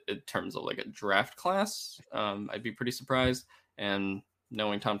in terms of like a draft class. I'd be pretty surprised. And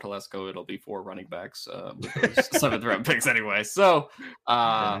knowing Tom Telesco, it'll be 4 running backs with those 7th round picks anyway. So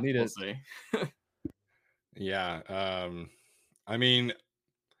we'll see. Yeah. I mean,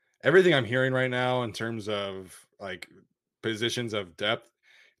 everything I'm hearing right now in terms of like positions of depth,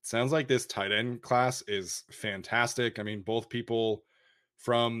 it sounds like this tight end class is fantastic. I mean, both people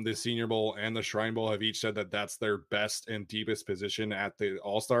from the Senior Bowl and the Shrine Bowl have each said that that's their best and deepest position at the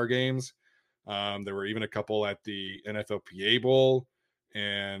All-Star games. There were even a couple at the NFLPA Bowl.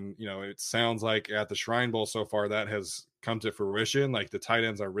 And, it sounds like at the Shrine Bowl so far that has come to fruition. Like the tight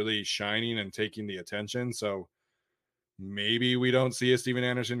ends are really shining and taking the attention. So maybe we don't see a Steven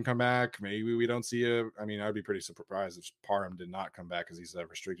Anderson come back. Maybe we don't see I'd be pretty surprised if Parham did not come back because he's a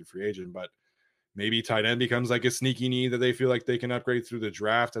restricted free agent, but maybe tight end becomes like a sneaky need that they feel like they can upgrade through the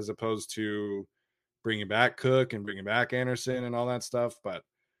draft as opposed to bringing back Cook and bringing back Anderson and all that stuff. But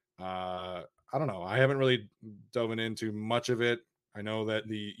I don't know. I haven't really dove into much of it. I know that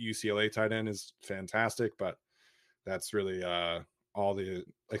the UCLA tight end is fantastic, but that's really all the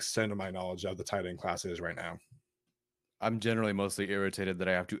extent of my knowledge of the tight end class is right now. I'm generally mostly irritated that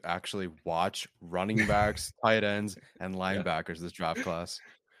I have to actually watch running backs, tight ends, and linebackers this draft class.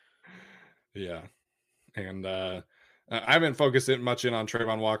 Yeah. And I haven't focused it much in on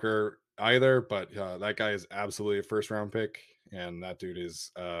Trayvon Walker either, but that guy is absolutely a first round pick. And that dude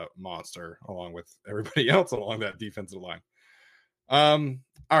is a monster along with everybody else along that defensive line. All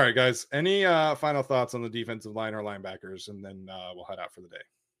right, guys. Any final thoughts on the defensive line or linebackers? And then we'll head out for the day.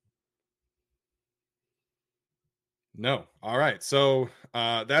 No. All right. So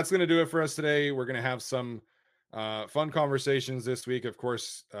that's going to do it for us today. We're going to have some fun conversations this week. Of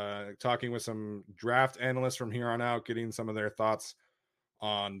course, talking with some draft analysts from here on out, getting some of their thoughts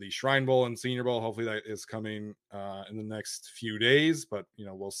on the Shrine Bowl and Senior Bowl. Hopefully that is coming in the next few days, but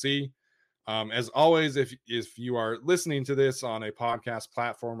we'll see. As always, if you are listening to this on a podcast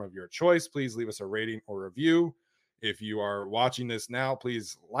platform of your choice, please leave us a rating or review. If you are watching this now,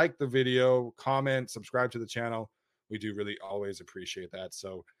 please like the video, comment, subscribe to the channel. We do really always appreciate that.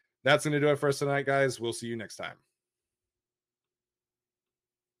 So that's going to do it for us tonight, guys. We'll see you next time.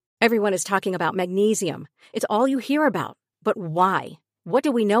 Everyone is talking about magnesium. It's all you hear about. But why? What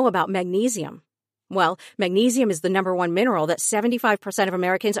do we know about magnesium? Well, magnesium is the number one mineral that 75% of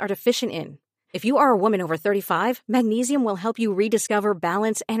Americans are deficient in. If you are a woman over 35, magnesium will help you rediscover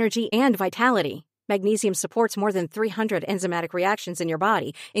balance, energy, and vitality. Magnesium supports more than 300 enzymatic reactions in your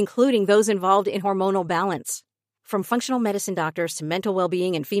body, including those involved in hormonal balance. From functional medicine doctors to mental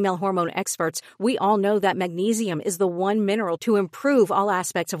well-being and female hormone experts, we all know that magnesium is the one mineral to improve all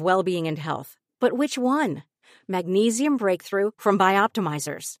aspects of well-being and health. But which one? Magnesium Breakthrough from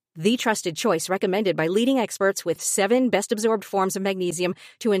Bioptimizers, the trusted choice recommended by leading experts with 7 best-absorbed forms of magnesium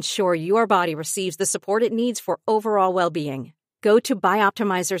to ensure your body receives the support it needs for overall well-being. Go to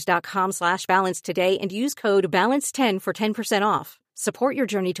bioptimizers.com/balance today and use code BALANCE10 for 10% off. Support your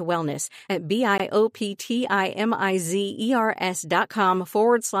journey to wellness at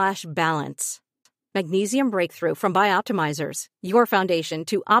bioptimizers.com/balance. Magnesium Breakthrough from Bioptimizers, your foundation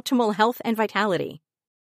to optimal health and vitality.